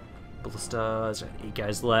 Ballistas, 8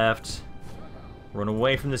 guys left. Run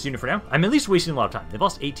away from this unit for now. I'm at least wasting a lot of time. They've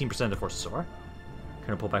lost 18% of their forces so far.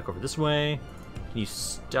 Kind of pull back over this way. Can you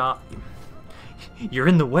stop? You're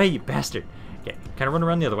in the way, you bastard. Okay, kind of run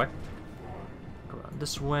around the other way. Go around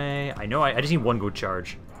this way. I know I just need one good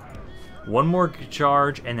charge. One more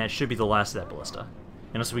charge, and that should be the last of that ballista.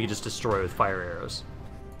 Unless we can just destroy it with fire arrows.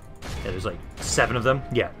 Yeah, there's like 7 of them.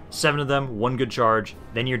 Yeah, 7 of them, one good charge,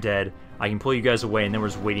 then you're dead. I can pull you guys away, and then we're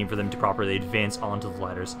just waiting for them to properly advance onto the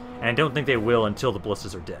ladders. And I don't think they will until the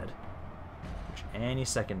ballistas are dead. Which any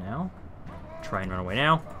second now. Try and run away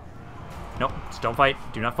now. Nope, just don't fight.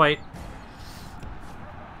 Do not fight.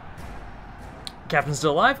 Captain's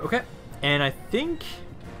still alive? Okay. And I think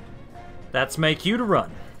that's my cue to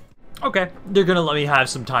run. Okay, they're gonna let me have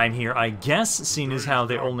some time here, I guess, seeing as how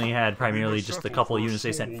they only had primarily just the couple of units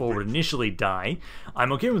they sent forward initially die.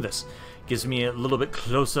 I'm okay with this. Gives me a little bit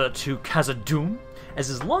closer to Khazad-dûm,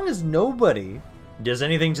 as long as nobody does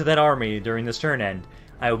anything to that army during this turn end,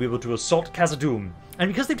 I will be able to assault Khazad-dûm. And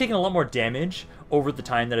because they've taken a lot more damage over the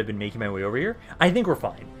time that I've been making my way over here, I think we're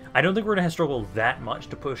fine. I don't think we're going to struggle that much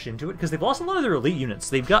to push into it, because they've lost a lot of their elite units.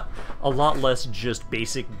 They've got a lot less just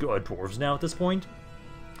basic dwarves now at this point.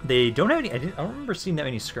 They don't have any... I don't remember seeing that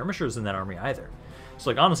many skirmishers in that army either. So,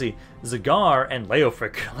 like, honestly, Zagar and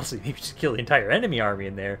Leofric could honestly maybe just kill the entire enemy army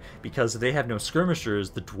in there, because they have no skirmishers.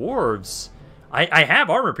 The dwarves... I have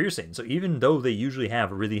armor piercing, so even though they usually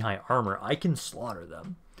have really high armor, I can slaughter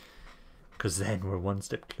them. Because then we're one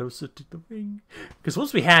step closer to the ring. Because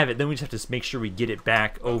once we have it, then we just have to make sure we get it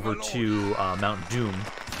back over to Mount Doom.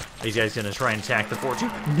 These guys going to try and attack the fort too?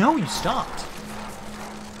 No, you stopped!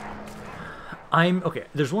 Okay,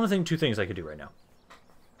 there's two things I could do right now.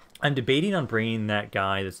 I'm debating on bringing that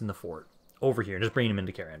guy that's in the fort over here and just bringing him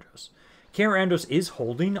into Cair Andros. Cair Andros is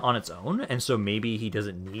holding on its own, and so maybe he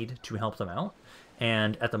doesn't need to help them out.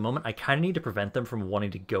 And at the moment, I kind of need to prevent them from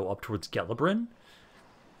wanting to go up towards Gelebrin.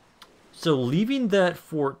 So leaving that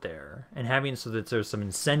fort there and having so that there's some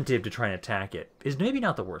incentive to try and attack it is maybe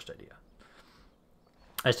not the worst idea.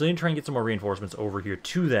 I still need to try and get some more reinforcements over here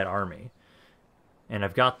to that army. And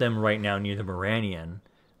I've got them right now near the Moranian.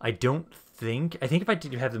 I think if I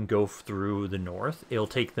did have them go through the north, it'll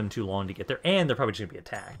take them too long to get there, and they're probably just going to be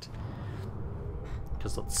attacked.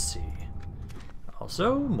 Because let's see.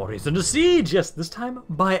 Also, Mordor's under siege! Yes, this time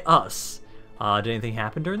by us. Did anything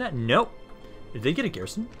happen during that? Nope. Did they get a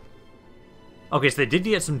garrison? Okay, so they did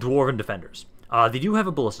get some dwarven defenders. They do have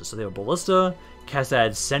a ballista. So they have a ballista,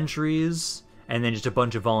 Khazad sentries, and then just a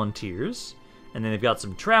bunch of volunteers. And then they've got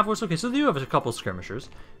some travelers. Okay, so they do have a couple skirmishers.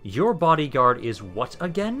 Your bodyguard is what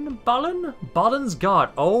again, Balin? Balin's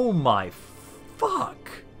guard. Oh my fuck.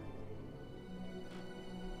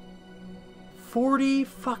 40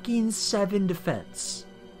 fucking 7 defense.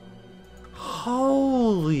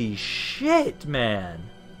 Holy shit, man.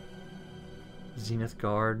 Zenith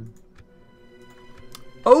Guard.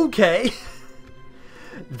 Okay.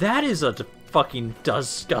 That is a fucking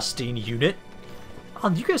disgusting unit. Oh,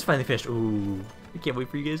 you guys finally finished. Ooh. I can't wait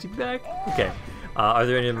for you guys to be back. Okay. Are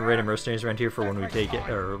there any random mercenaries around here for when we take it,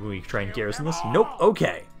 or when we try and garrison this? Nope.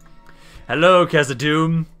 Okay. Hello,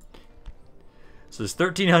 Khazad-dûm. So there's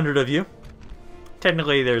 1,300 of you.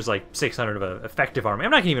 Technically, there's like 600 of an effective army.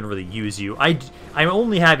 I'm not gonna even really use you. I'm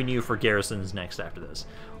only having you for garrisons next after this.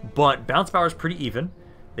 But bounce power is pretty even.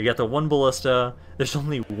 They got the one ballista. There's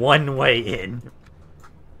only one way in.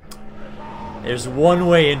 There's one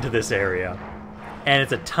way into this area. And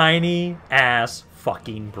it's a tiny ass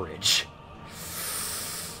fucking bridge.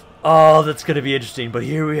 Oh, that's gonna be interesting. But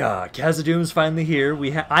here we are. Khazad-dûm's finally here.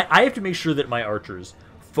 I have to make sure that my archers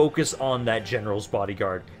focus on that general's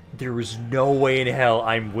bodyguard. There is no way in hell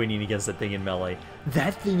I'm winning against that thing in melee.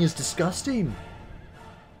 That thing is disgusting.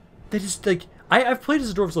 That is like I've played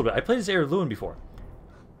as a dwarf a little bit. I played as Lewin before.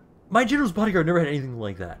 My general's bodyguard never had anything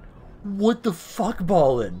like that. What the fuck,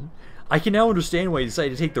 Balin? I can now understand why you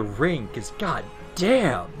decided to take the ring, cause god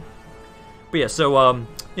damn. But yeah, so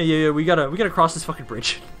yeah, we gotta cross this fucking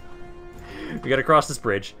bridge. We gotta cross this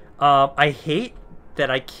bridge. I hate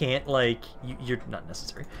that I can't like you're not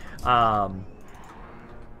necessary.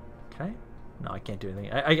 Okay. No, I can't do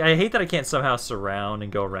anything. I hate that I can't somehow surround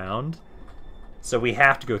and go around. So we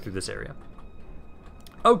have to go through this area.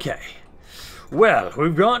 Okay. Well,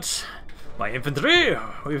 we've got my infantry.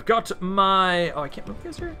 We've got my... Oh, I can't move you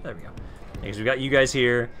guys here? There we go. Because we've got you guys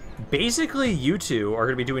here. Basically, you two are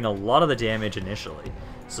going to be doing a lot of the damage initially.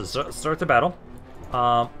 So start the battle.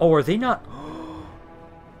 Oh, are they not...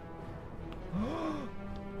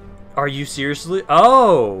 Are you seriously...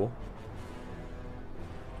 Oh!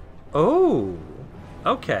 Oh!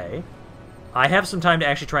 Okay. I have some time to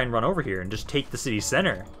actually try and run over here and just take the city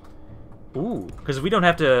center. Ooh, because we don't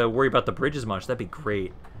have to worry about the bridge as much. That'd be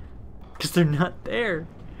great. Because they're not there.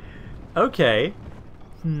 Okay.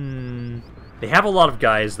 They have a lot of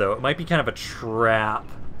guys, though. It might be kind of a trap.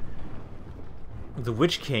 The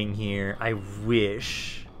Witch King here, I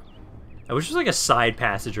wish there was like a side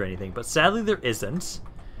passage or anything, but sadly there isn't.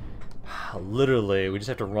 Literally, we just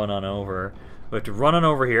have to run on over. We have to run on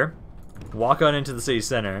over here, walk on into the city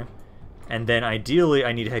center, and then ideally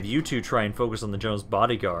I need to have you two try and focus on the general's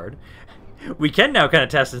bodyguard. We can now kind of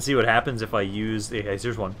test and see what happens if I use... Okay,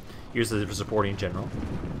 here's one. Here's the supporting general.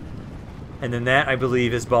 And then that, I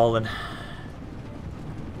believe, is Balin.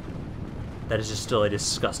 That is just still a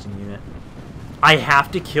disgusting unit. I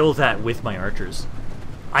have to kill that with my archers.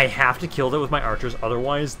 I have to kill that with my archers,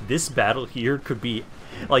 otherwise this battle here could be...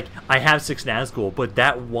 Like, I have 6 Nazgul, but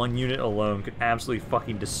that one unit alone could absolutely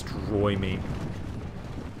fucking destroy me.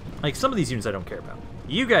 Like, some of these units I don't care about.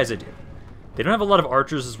 You guys I do. They don't have a lot of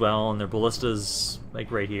archers as well, and their ballistas,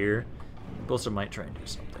 like, right here. The ballista might try and do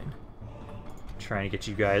something. Trying to get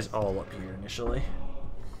you guys all up here initially.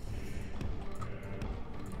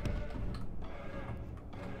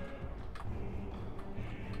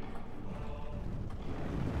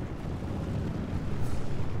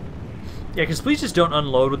 Yeah, because please just don't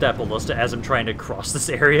unload with that ballista as I'm trying to cross this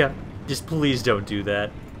area. Just please don't do that.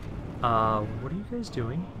 What are you guys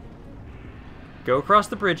doing? Go across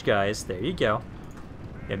the bridge, guys. There you go.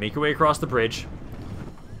 Yeah, make your way across the bridge.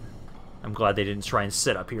 I'm glad they didn't try and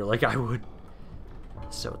sit up here like I would.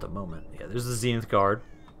 So at the moment, yeah, there's the Zenith Guard.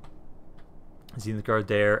 Zenith Guard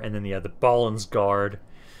there, and then, yeah, the Balin's Guard.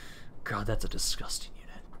 God, that's a disgusting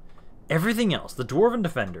unit. Everything else, the Dwarven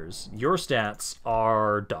Defenders, your stats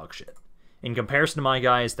are dog shit. In comparison to my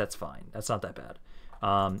guys, that's fine. That's not that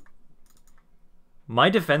bad. My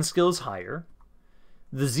defense skill is higher.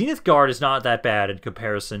 The Zenith Guard is not that bad in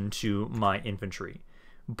comparison to my infantry.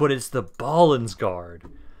 But it's the Balin's Guard.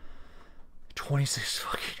 26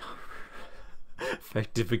 fucking armor.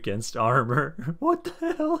 Effective against armor. What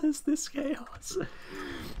the hell is this chaos?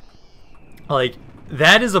 Like,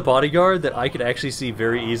 That is a bodyguard that I could actually see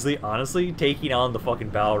very easily, honestly, taking on the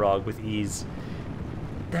fucking Balrog with ease.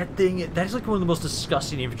 That thing, that is like one of the most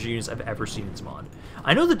disgusting infantry units I've ever seen in this mod.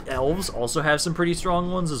 I know that elves also have some pretty strong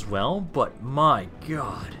ones as well, but my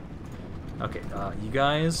god. Okay, you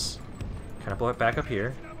guys kind of blow it back up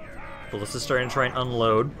here. Ballista's starting to try and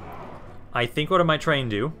unload. I think what I might try and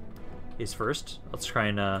do is first, let's try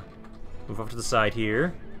and move off to the side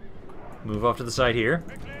here. Move off to the side here.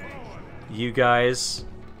 You guys,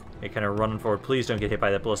 kind of running forward. Please don't get hit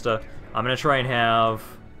by that ballista. I'm going to try and have...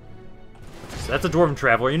 So that's a Dwarven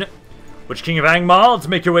Traveler unit. Witch King of Angmar, let's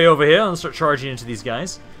make your way over here and start charging into these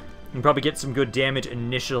guys. You can probably get some good damage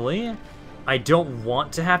initially. I don't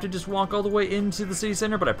want to have to just walk all the way into the city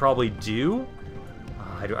center, but I probably do.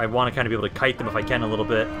 I want to kind of be able to kite them if I can a little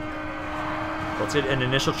bit. Let's hit an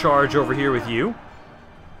initial charge over here with you. And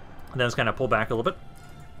then let's kind of pull back a little bit.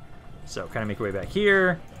 So kind of make your way back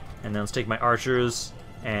here. And then let's take my archers,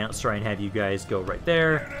 and let's try and have you guys go right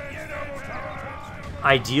there.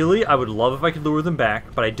 Ideally, I would love if I could lure them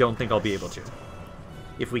back, but I don't think I'll be able to.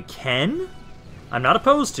 If we can, I'm not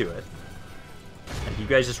opposed to it. And you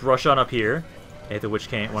guys just rush on up here. Hit the Witch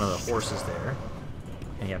King, one of the horses there.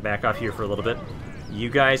 And yeah, back off here for a little bit.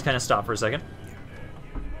 You guys kind of stop for a second.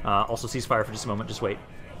 Also cease fire for just a moment, just wait.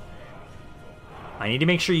 I need to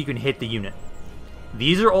make sure you can hit the unit.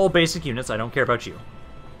 These are all basic units, I don't care about you.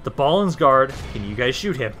 The Balin's Guard, can you guys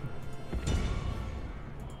shoot him?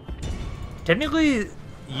 Technically,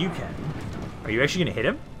 you can. Are you actually going to hit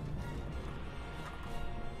him?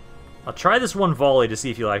 I'll try this one volley to see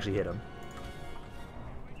if you'll actually hit him.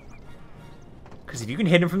 Because if you can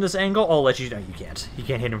hit him from this angle, I'll let you... No, you can't. You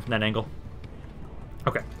can't hit him from that angle.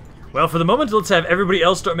 Okay. Well, for the moment, let's have everybody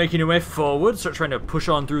else start making their way forward. Start trying to push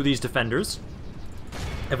on through these defenders.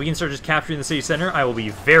 If we can start just capturing the city center, I will be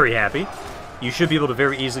very happy. You should be able to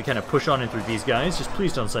very easily kind of push on in through these guys. Just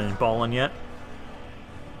please don't send in Balin yet.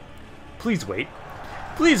 Please wait.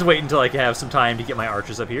 Please wait until I can have some time to get my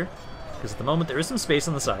archers up here. Because at the moment there is some space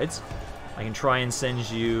on the sides. I can try and send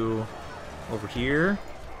you over here.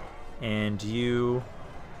 And you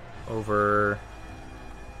over...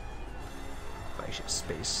 If I actually have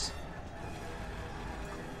space.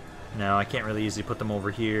 No, I can't really easily put them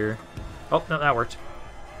over here. Oh, no, that worked.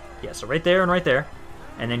 Yeah, so right there and right there.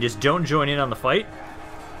 And then just don't join in on the fight.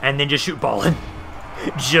 And then just shoot Balin.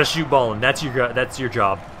 Just shoot Balin. That's your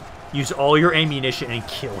job. Use all your ammunition and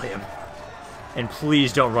kill him. And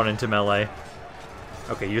please don't run into melee.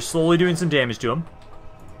 Okay, you're slowly doing some damage to him.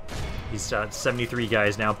 He's got 73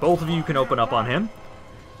 guys now. Both of you can open up on him.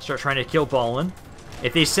 Start trying to kill Balin.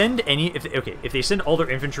 If they send if they send all their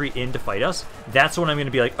infantry in to fight us, that's when I'm going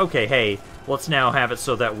to be like, okay, hey, let's now have it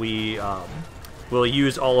so that we we'll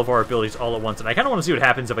use all of our abilities all at once. And I kind of want to see what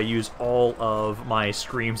happens if I use all of my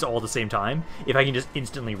screams all at the same time. If I can just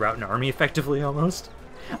instantly rout an army effectively, almost.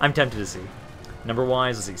 I'm tempted to see.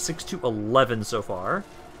 Number-wise, let's see, 6 to 11 so far.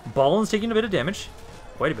 Balin's taking a bit of damage.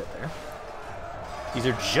 Quite a bit there. These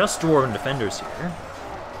are just Dwarven defenders here.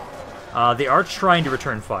 They are trying to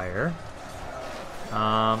return fire.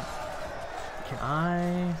 Can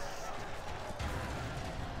I...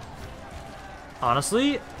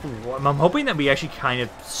 Honestly, I'm hoping that we actually kind of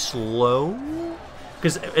slow...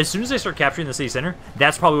 Because as soon as I start capturing the city center,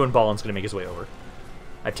 that's probably when Balin's going to make his way over.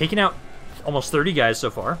 I've taken out almost 30 guys so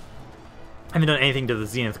far. I haven't done anything to the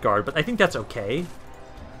Zenith Guard, but I think that's okay.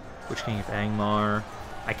 Witch King of Angmar.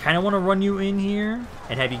 I kind of want to run you in here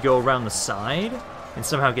and have you go around the side and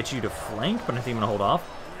somehow get you to flank, but I think I'm going to hold off.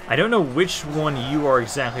 I don't know which one you are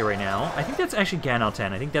exactly right now. I think that's actually Ganal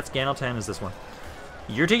 10. I think that's Ganal 10 is this one.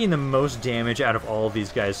 You're taking the most damage out of all of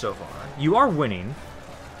these guys so far. You are winning.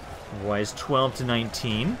 Wise 12 to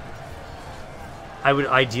 19. I would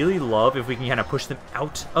ideally love if we can kind of push them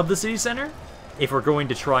out of the city center. If we're going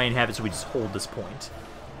to try and have it so we just hold this point.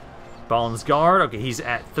 Balin's Guard. Okay, he's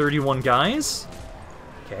at 31 guys.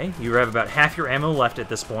 Okay, you have about half your ammo left at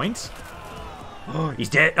this point. Oh, he's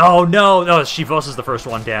dead. Oh, no. No, Shivos is the first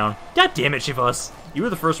one down. God damn it, Shivos. You were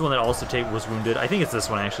the first one that also was wounded. I think it's this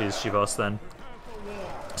one, actually, is Shivos, then.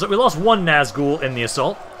 So we lost one Nazgul in the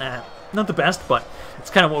assault. Not the best, but it's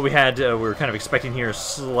kind of what we had. We were kind of expecting here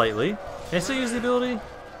slightly. Can I still use the ability?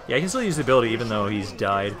 Yeah, I can still use the ability even though he's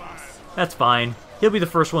died. That's fine. He'll be the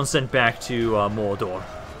first one sent back to Mordor.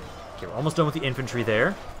 Okay, we're almost done with the infantry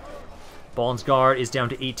there. Balin's Guard is down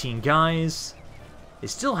to 18 guys. They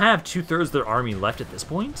still have 2/3 of their army left at this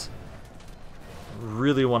point.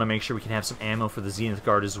 Really want to make sure we can have some ammo for the Zenith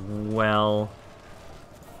Guard as well.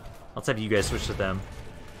 Let's have you guys switch to them.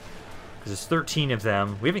 Because there's 13 of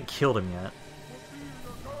them. We haven't killed them yet.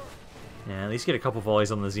 Yeah, at least get a couple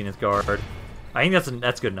volleys on the Zenith Guard. I think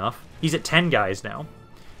that's good enough. He's at 10 guys now.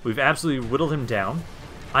 We've absolutely whittled him down.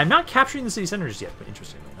 I'm not capturing the city center just yet, but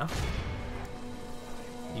interestingly enough,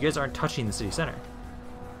 you guys aren't touching the city center.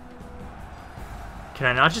 Can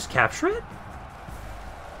I not just capture it?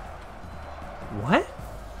 What?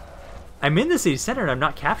 I'm in the city center and I'm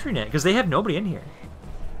not capturing it because they have nobody in here.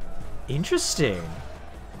 Interesting.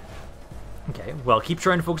 Okay, well, keep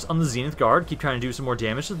trying to focus on the Zenith Guard. Keep trying to do some more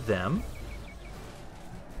damage to them.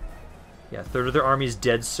 Yeah, a third of their army is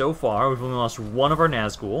dead so far. We've only lost one of our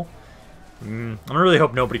Nazgul. I really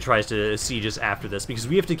hope nobody tries to siege us after this, because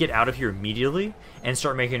we have to get out of here immediately and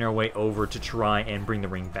start making our way over to try and bring the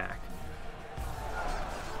ring back.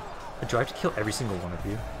 Do I have to kill every single one of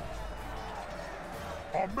you?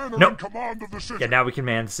 Our men are Nope. in command of the city. Yeah, now we can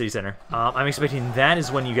man the city center. I'm expecting that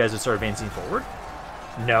is when you guys would start advancing forward.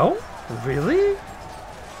 No? Really?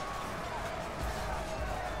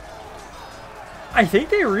 I think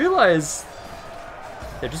they realize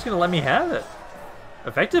they're just going to let me have it.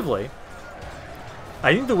 Effectively.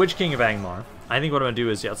 I think the Witch King of Angmar. I think what I'm going to do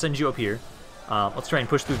is, yeah, I'll send you up here. Let's try and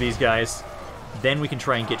push through these guys. Then we can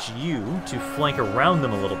try and get you to flank around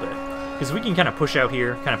them a little bit. Because we can kind of push out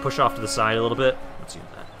here, kind of push off to the side a little bit. Let's see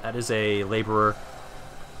that. That is a laborer.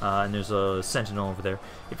 And there's a sentinel over there.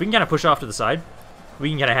 If we can kind of push off to the side, we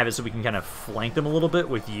can kind of have it so we can kind of flank them a little bit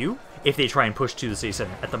with you if they try and push to the city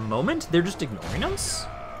center. At the moment, they're just ignoring us.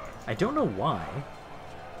 I don't know why.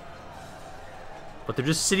 But they're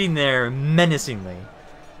just sitting there menacingly.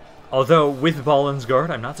 Although, with Balin's Guard,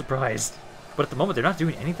 I'm not surprised. But at the moment, they're not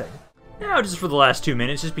doing anything. Now, just for the last 2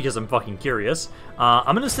 minutes, just because I'm fucking curious,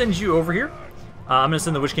 I'm going to send you over here. I'm going to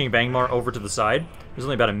send the Witch King of Angmar over to the side. There's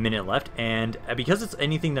only about a minute left, and because it's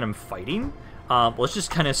anything that I'm fighting, let's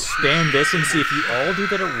just kind of spam this and see if you all do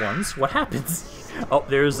that at once. What happens? Oh,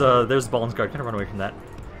 there's Balin's Guard. Kind of run away from that.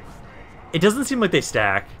 It doesn't seem like they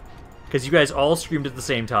stack, because you guys all screamed at the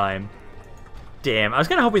same time. Damn, I was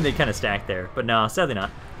kind of hoping they'd kind of stack there, but no, sadly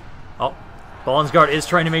not. Oh, Balin's Guard is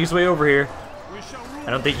trying to make his way over here. I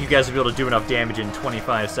don't think you guys will be able to do enough damage in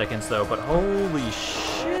 25 seconds, though, but holy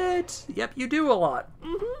shit. Yep, you do a lot.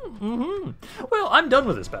 Well, I'm done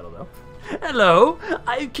with this battle, though. Hello,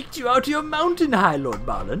 I kicked you out of your mountain, High Lord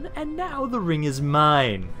Balin, and now the ring is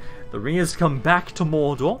mine. The ring has come back to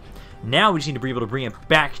Mordor. Now we just need to be able to bring it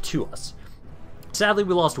back to us. Sadly,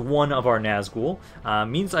 we lost one of our Nazgul.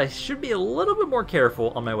 Means I should be a little bit more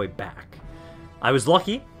careful on my way back. I was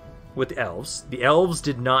lucky with the elves. The elves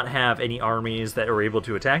did not have any armies that were able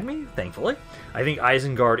to attack me, thankfully. I think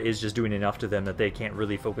Isengard is just doing enough to them that they can't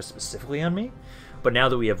really focus specifically on me. But now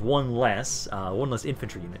that we have one less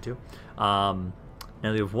infantry unit too, now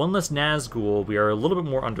that we have one less Nazgul, we are a little bit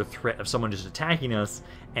more under threat of someone just attacking us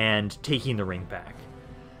and taking the ring back.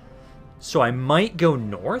 So I might go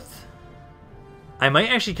north. I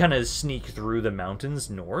might actually kind of sneak through the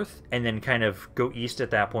mountains north and then kind of go east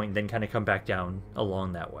at that point and then kind of come back down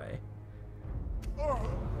along that way.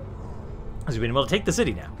 Because we've been able to take the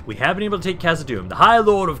city now. We have been able to take Khazad-dûm. The High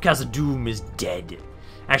Lord of Khazad-dûm is dead.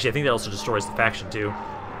 Actually, I think that also destroys the faction too.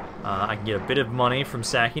 I can get a bit of money from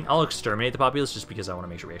sacking. I'll exterminate the populace just because I want to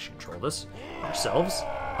make sure we actually control this ourselves.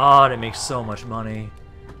 Oh, and it makes so much money.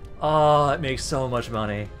 Oh, it makes so much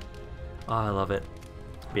money. Oh, I love it.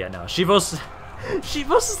 But yeah, no, Shivos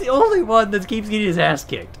is the only one that keeps getting his ass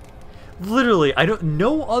kicked. Literally,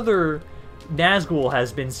 no other Nazgul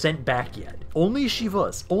has been sent back yet. Only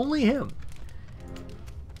Shivos, only him.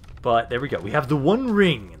 But there we go. We have the one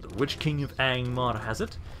ring. The Witch King of Angmar has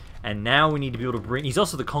it. And now we need to be able to bring... He's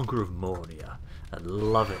also the Conqueror of Moria. I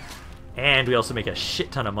love it. And we also make a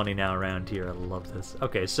shit ton of money now around here. I love this.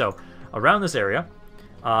 Okay, so around this area...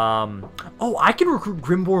 oh, I can recruit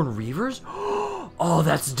Grimborn Reavers? Oh,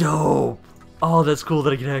 that's dope. Oh, that's cool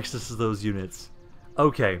that I can access those units.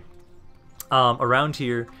 Okay. Around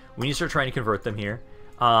here, we need to start trying to convert them here.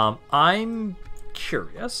 I'm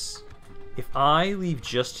curious if I leave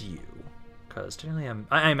just you, because technically I'm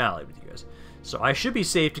allied with you guys. So I should be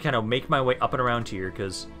safe to kind of make my way up and around here,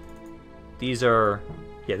 because these are...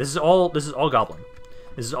 Yeah, this is all Goblin.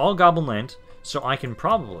 This is all Goblin land, so I can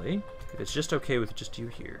probably, if it's just okay with just you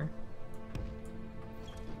here...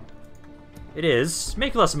 It is.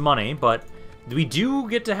 Make less money, but we do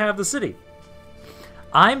get to have the city.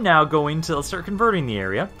 I'm now going to start converting the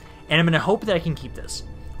area, and I'm going to hope that I can keep this.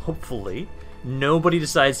 Hopefully, nobody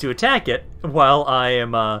decides to attack it while I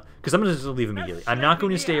am, because I'm going to just leave immediately. I'm not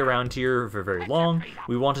going to stay around here for very long.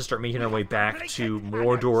 We want to start making our way back to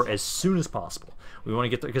Mordor as soon as possible. We want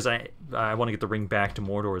to get because I want to get the ring back to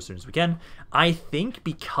Mordor as soon as we can. I think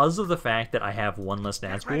because of the fact that I have one less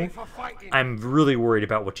Nazgul, I'm really worried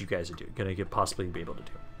about what you guys are going to possibly be able to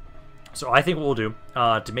do. So I think what we'll do,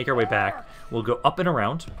 to make our way back, we'll go up and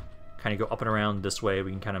around. Kind of go up and around this way.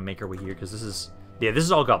 We can kind of make our way here, because this is... Yeah, this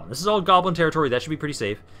is all Goblin. This is all Goblin territory. That should be pretty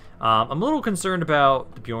safe. I'm a little concerned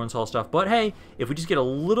about the Bjorn's Hall stuff, but hey, if we just get a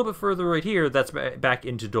little bit further right here, that's back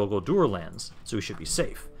into Dol Guldur lands, so we should be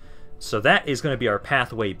safe. So that is going to be our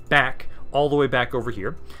pathway back, all the way back over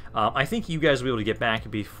here. I think you guys will be able to get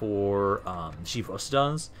back before Shivos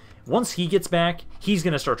does. Once he gets back, he's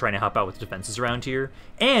going to start trying to help out with defenses around here,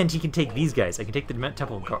 and he can take these guys. I can take the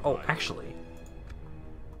Temple and Car. Oh, actually,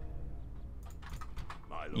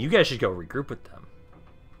 you guys should go regroup with them.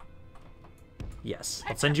 Yes,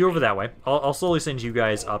 I'll send you over that way. I'll slowly send you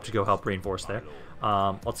guys up to go help reinforce there.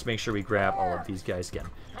 Let's make sure we grab all of these guys again.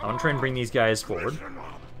 I'm going to try and bring these guys forward.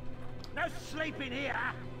 No sleeping here.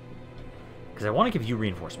 Because I want to give you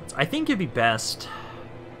reinforcements. I think it'd be best...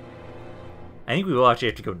 I think we will actually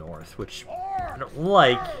have to go north, which I don't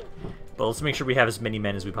like. But let's make sure we have as many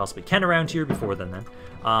men as we possibly can around here before then.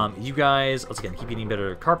 You guys, let's again keep getting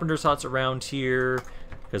better carpenter's huts around here.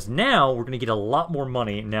 Because now we're going to get a lot more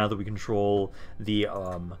money now that we control the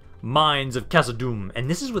mines of Khazad-dûm. And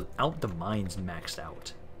this is without the mines maxed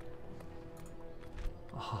out.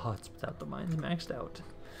 Oh, it's without the mines maxed out.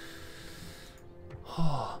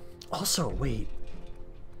 Oh, also, wait.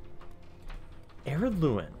 Ered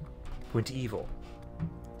Luin went evil.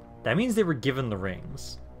 That means they were given the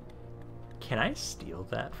rings. Can I steal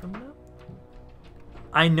that from them?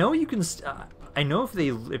 I know you can... I know if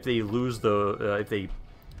they lose the...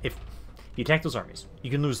 If you attack those armies, you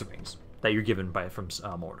can lose the rings that you're given from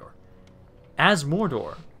Mordor. As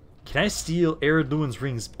Mordor, can I steal Ered Luin's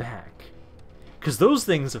rings back? Because those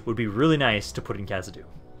things would be really nice to put in Khazad-dûm.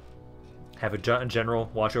 Have a general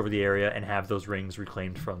watch over the area and have those rings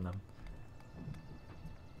reclaimed from them.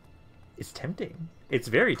 It's tempting. It's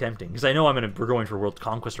very tempting, because I know we're going for world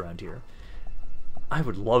conquest around here. I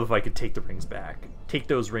would love if I could take the rings back. Take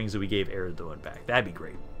those rings that we gave Ered Luin back. That'd be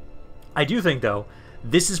great. I do think, though,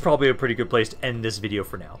 this is probably a pretty good place to end this video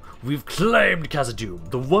for now. We've claimed Khazad-dûm.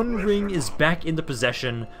 The One Ring is back in the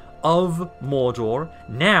possession of Mordor.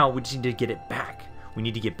 Now we just need to get it back. We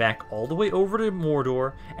need to get back all the way over to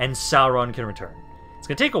Mordor, and Sauron can return. It's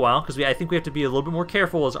going to take a while, because I think we have to be a little bit more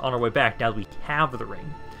careful on our way back now that we have the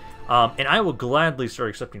ring. And I will gladly start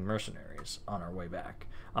accepting mercenaries on our way back.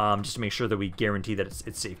 Just to make sure that we guarantee that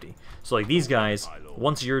it's safety. So like these guys,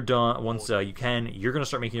 once you're done, you're going to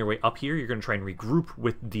start making your way up here. You're going to try and regroup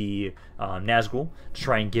with the Nazgul to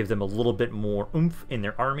try and give them a little bit more oomph in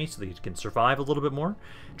their army so they can survive a little bit more.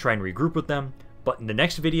 Try and regroup with them. But in the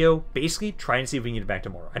next video, basically try and see if we can get back to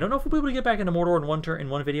Mordor. I don't know if we'll be able to get back into Mordor in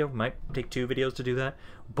one video. It might take 2 videos to do that,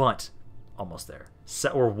 but almost there.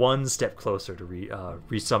 We're one step closer to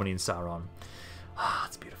resummoning Sauron.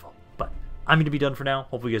 It's beautiful. But I'm going to be done for now.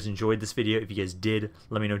 Hopefully you guys enjoyed this video. If you guys did,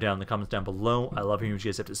 let me know down in the comments down below. I love hearing what you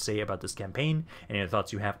guys have to say about this campaign and any other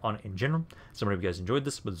thoughts you have on it in general. So I hope you guys enjoyed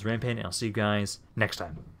this. But this is Rampaned, and I'll see you guys next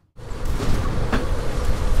time.